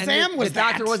kind of And exam was the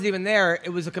that? doctor wasn't even there. It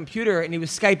was a computer, and he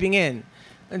was Skyping in.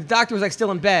 And the doctor was like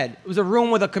still in bed. It was a room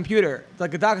with a computer.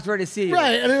 Like the doctor's ready to see you.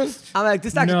 Right, and it was. I'm like,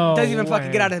 this doctor No doesn't even fucking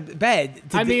way. get out of bed.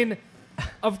 I mean,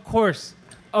 of course.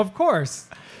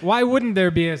 Why wouldn't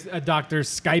there be a doctor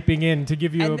Skyping in to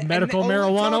give you And- a medical and-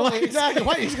 marijuana Totally, license? exactly.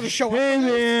 Why? He's going to show up. Hey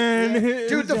man,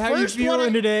 Dude, the how first you feeling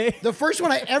one today? The first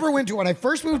one I ever went to when I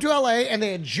first moved to LA, and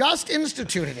they had just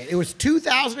instituted it. It was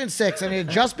 2006, and it had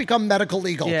just become medical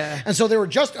legal. Yeah. And so there were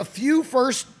just a few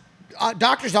first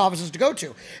doctor's offices to go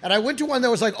to, and I went to one that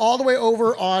was like all the way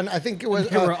over on. I think it was.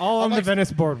 They were all on the like,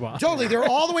 Venice boardwalk. Totally, they were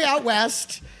all the way out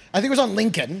west. I think it was on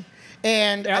Lincoln,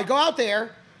 and Yeah. I go out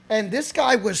there, and this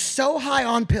guy was so high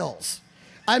on pills.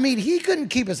 I mean, he couldn't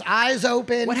keep his eyes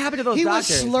open. What happened to those he doctors?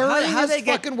 was slurring How his they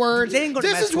get- fucking words. they didn't go to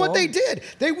This med is what school. they did.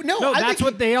 No, that's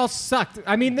what they all sucked.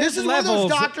 I mean, there's This is one of levels.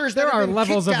 those doctors that there have are been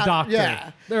levels kicked of out. doctor.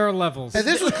 Yeah. There are levels. And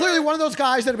this was clearly one of those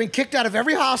guys that had been kicked out of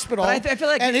every hospital. But I feel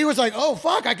like- and he was like, "Oh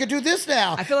fuck, I could do this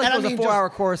now." I feel like and it was a just- 4-hour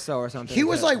course though, or something. He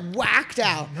was like whacked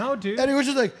out. No, dude. And he was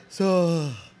just like,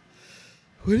 "So,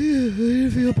 what do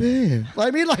you feel pain?"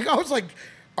 I mean, like I was like,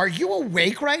 "Are you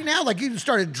awake right now?" Like you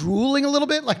started drooling a little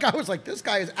bit. Like I was like, "This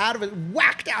guy is out of it,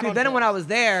 whacked out." Dude, on then pills. when I was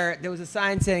there was a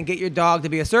sign saying, "Get your dog to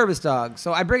be a service dog."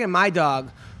 So I bring in my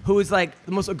dog, who is like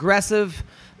the most aggressive.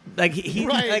 Like he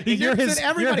Right, like, he You're nips his- at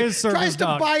everybody. you're his service tries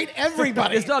dog. to bite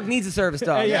everybody. this dog needs a service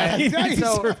dog. Yeah, he needs a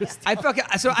so service I fucking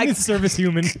so He's a service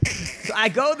human. I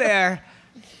go there.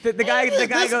 The guy this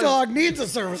goes. dog needs a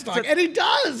service dog, and he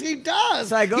does. He does.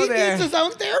 So I go he there. needs his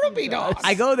own therapy dog.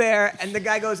 I go there, and the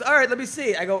guy goes, "All right, let me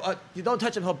see." I go, "You don't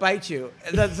touch him; he'll bite you."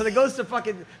 And then, so they goes to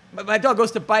fucking. My dog goes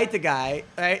to bite the guy.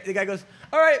 Right? The guy goes,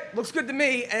 all right, looks good to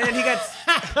me. And then he gets,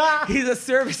 he's a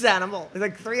service animal. He's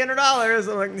like $300.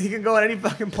 I'm like, he can go on any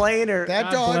fucking plane or. That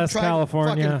God dog bless tried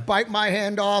California. to fucking bite my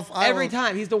hand off. Every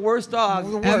time. He's the worst dog.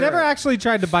 He's He's ever. never actually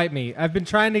tried to bite me. I've been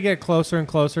trying to get closer and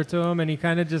closer to him, and he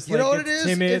kind of just You know what it gets is?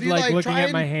 timid, If you like looking try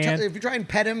at my and hand. if you try and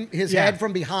pet him, his Yeah. head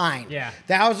from behind. Yeah.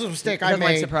 That was a mistake I doesn't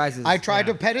like made. surprises. I tried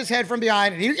to pet his head from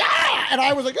behind, and he, and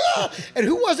I was like, and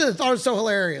who was it that thought it was so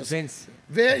hilarious? Vince.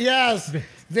 Yes.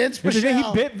 Vince Did he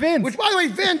Pichel. bit Vince? Which, by the way,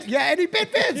 Vince, and he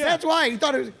bit Vince. Yeah. That's why. He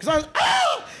thought it was, because I was,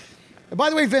 And by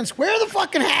the way, Vince, where are the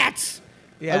fucking hats?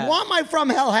 Yeah. I want my From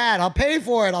Hell hat. I'll pay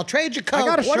for it. I'll trade you coat.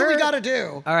 got a What do we shirt. got to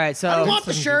do? All right, so. I don't want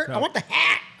the Some shirt. good I want the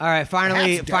hat. All right,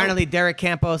 finally, That's dope. Derek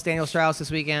Campos, Daniel Strauss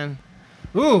this weekend.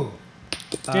 Ooh,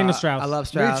 Daniel Strauss. I love Me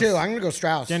Strauss. too. I'm going to go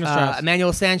Strauss. Daniel Strauss.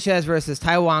 Emmanuel Sanchez versus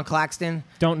Taiwan Claxton.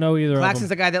 Don't know either Claxton's of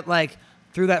the them. guy that like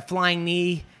threw that flying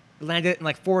knee, landed in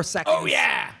like 4 seconds. Oh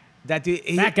yeah. That dude.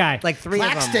 That guy. Like 3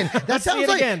 Claxton. of them. That see sounds it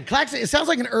like again. Claxton. It sounds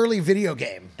like an early video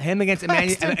game. Him against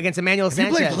Claxton. Emmanuel Have you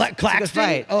Sanchez. played It's a good Claxton?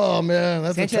 fight. Oh man,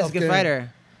 that's Sanchez a is tough a good game.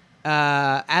 fighter.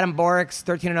 Adam Borix,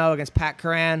 13-0 against Pat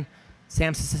Curran.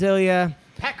 Sam Cecilia.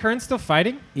 Pat Kern's still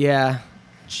fighting? Yeah.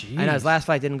 Jeez. I know his last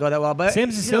fight didn't go that well, but Sam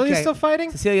he's Cecilia's okay. still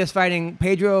fighting? Cecilia's fighting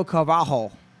Pedro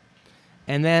Carvalho.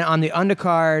 And then on the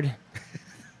undercard,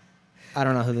 I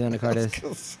don't know who the undercard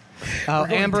is. Oh,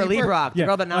 going Amber deeper? Liebrock, the Yeah.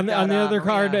 girl that knocked on the, out on the other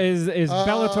card Marina. is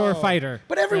Bellator fighter.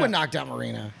 But everyone Yeah. knocked out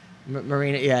Marina.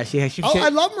 Marina. Yeah, she Oh, I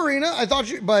love Marina. I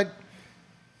thought but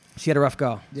she had a rough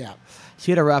go. yeah,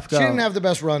 She had a rough go. she didn't have the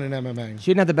best run in MMA. She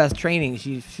didn't have the best training.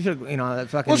 She should, that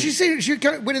fucking. Well, she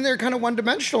kind of went in there kind of one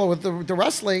dimensional with the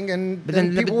wrestling, and But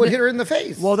then then- people but- would hit her in the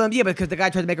face. Well, then yeah, because the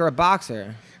guy tried to make her a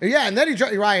boxer. yeah, and then he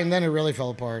tried right, and then it really fell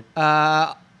apart.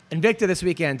 Invicta this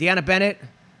weekend. Deanna Bennett.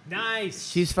 Nice.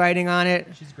 She's fighting on it.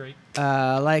 She's great.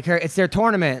 Like her, it's their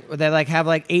tournament where they like have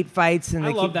like 8 fights and I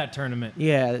they love keep, that tournament.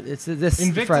 Yeah, it's this.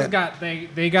 Invicta's Friday. got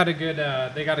they got a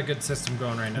good system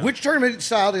going right now. Which tournament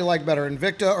style do you like better,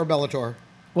 Invicta or Bellator?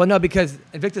 Well, no, because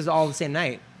Invicta's all the same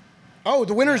night. Oh,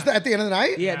 the winner's at the end of the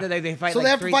night. Yeah, they fight. So like they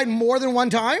have three, to fight more than one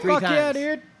time. Three Fuck yeah, times.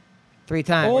 dude. 3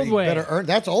 times. Old way. Better earn.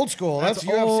 That's old school. That's,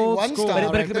 That's UFC old one school. style.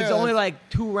 But right it's there. only like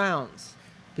 2 rounds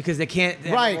because they can't. they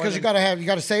have right more because you than-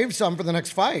 got to save some for the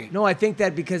next fight. No, I think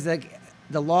that because like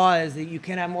the law is that you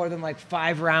can't have more than like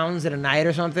 5 rounds in a night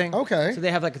or something. Okay. So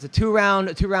they have like it's a 2 round,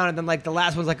 and then like the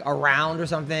last one's like a round or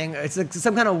something. It's like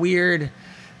some kind of weird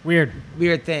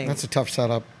thing. That's a tough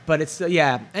setup. But it's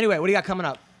yeah. Anyway, what do you got coming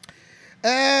up?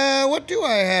 What do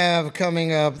I have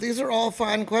coming up? These are all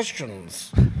fine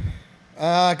questions.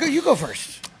 You go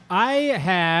first. I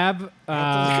have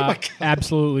my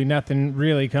absolutely nothing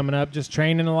really coming up. Just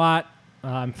training a lot.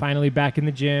 I'm finally back in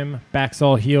the gym. Back's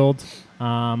all healed.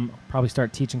 Probably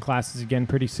start teaching classes again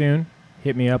pretty soon.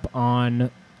 Hit me up on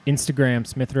Instagram,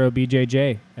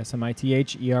 SmithRoBJJ,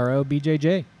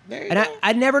 SmithRoBJJ. There you And go.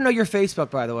 I never know your Facebook,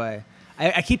 by the way.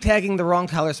 I keep tagging the wrong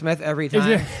Tyler Smith every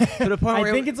time. To the point I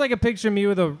where think it's like a picture of me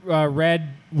with a red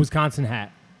Wisconsin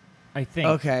hat. I think.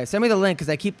 okay. Send me the link because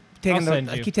I keep tagging I'll send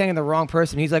I you. keep tagging the wrong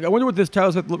person. He's like, I wonder what this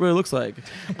Tyler Smith really looks like.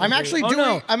 I'm actually Oh, doing.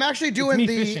 no. I'm actually doing me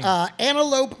the fishing.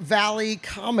 Antelope Valley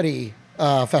Comedy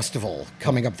Festival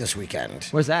coming up this weekend.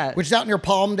 Where's that? Which is out near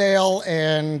Palmdale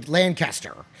and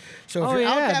Lancaster. So if Oh, you're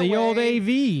out yeah, that the old way-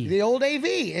 AV. The old AV,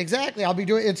 exactly. I'll be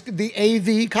doing it's the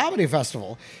AV Comedy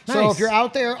Festival. So Nice. if you're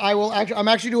out there, I'm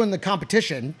actually doing the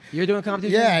competition. You're doing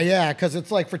competition? Yeah, because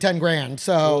it's like for 10 grand.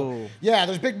 So Ooh. yeah,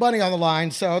 there's big money on the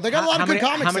line. So they got a lot of good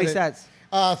comics. How many in it. sets?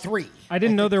 3. I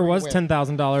didn't know there was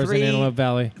 $10,000 in 3 Antelope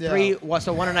Valley. Yeah. 3. What?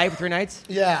 So 1 a night for 3 nights?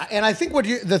 Yeah, and I think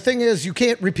the thing is you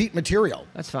can't repeat material,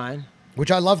 That's fine.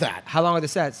 which I love that. How long are the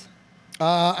sets?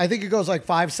 I think it goes like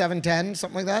 5, 7, 10,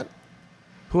 something like that.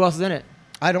 Who else is in it?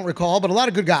 I don't recall, but a lot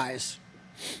of good guys.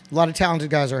 A lot of talented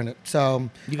guys are in it. So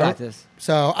You got this.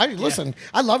 So listen.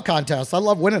 I love contests. I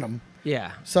love winning them.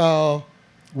 Yeah. So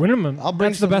Winnerman. I'll bring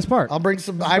That's the best part. I'll bring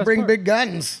some. That's the I best bring part. big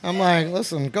guns. I'm like,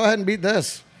 listen, go ahead and beat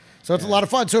this. So it's a lot of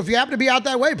fun. So if you happen to be out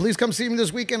that way, please come see me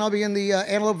this weekend. I'll be in the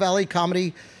Antelope Valley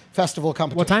Comedy Festival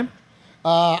competition. What time?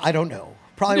 I don't know.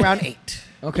 Probably around 8.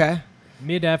 Okay.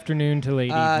 Mid-afternoon to late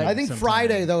evening. I think sometime.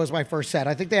 Friday though is my first set.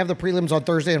 I think they have the prelims on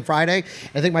Thursday and Friday.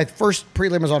 I think my first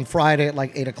prelim is on Friday at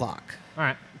like 8 o'clock. All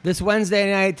right. This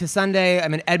Wednesday night to Sunday,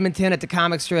 I'm in Edmonton at the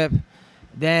Comic Strip.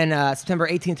 Then September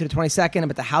 18th to the 22nd, I'm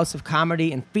at the House of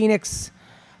Comedy in Phoenix.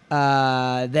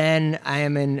 Then I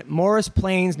am in Morris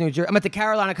Plains, New Jersey. I'm at the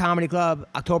Carolina Comedy Club,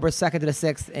 October 2nd to the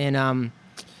 6th in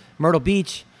Myrtle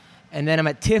Beach. And then I'm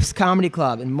at Tiff's Comedy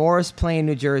Club in Morris Plains,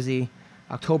 New Jersey,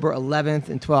 October 11th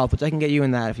and 12th, which I can get you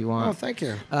in that if you want. Oh, thank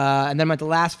you. And then I'm at the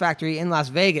Last Factory in Las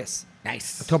Vegas,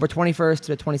 Nice. October 21st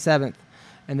to the 27th.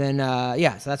 And then,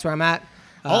 so that's where I'm at.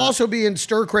 I'll also be in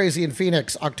Stir Crazy in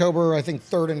Phoenix, October, I think,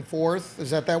 3rd and 4th.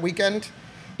 Is that weekend?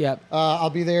 Yep. I'll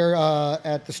be there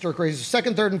at the Stir Crazy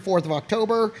 2nd, 3rd, and 4th of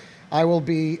October. I will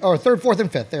be, 3rd, 4th, and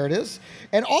 5th. There it is.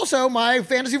 And also, my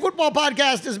fantasy football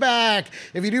podcast is back.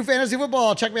 If you do fantasy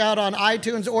football, check me out on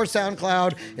iTunes or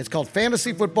SoundCloud. It's called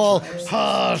Fantasy Football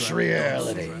Harsh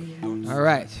Reality. All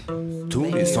right.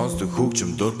 Түүний сонсдог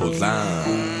хөгжим дур булаан.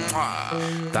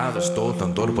 Дааш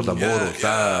дуулан дур булаа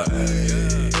мууруулаа.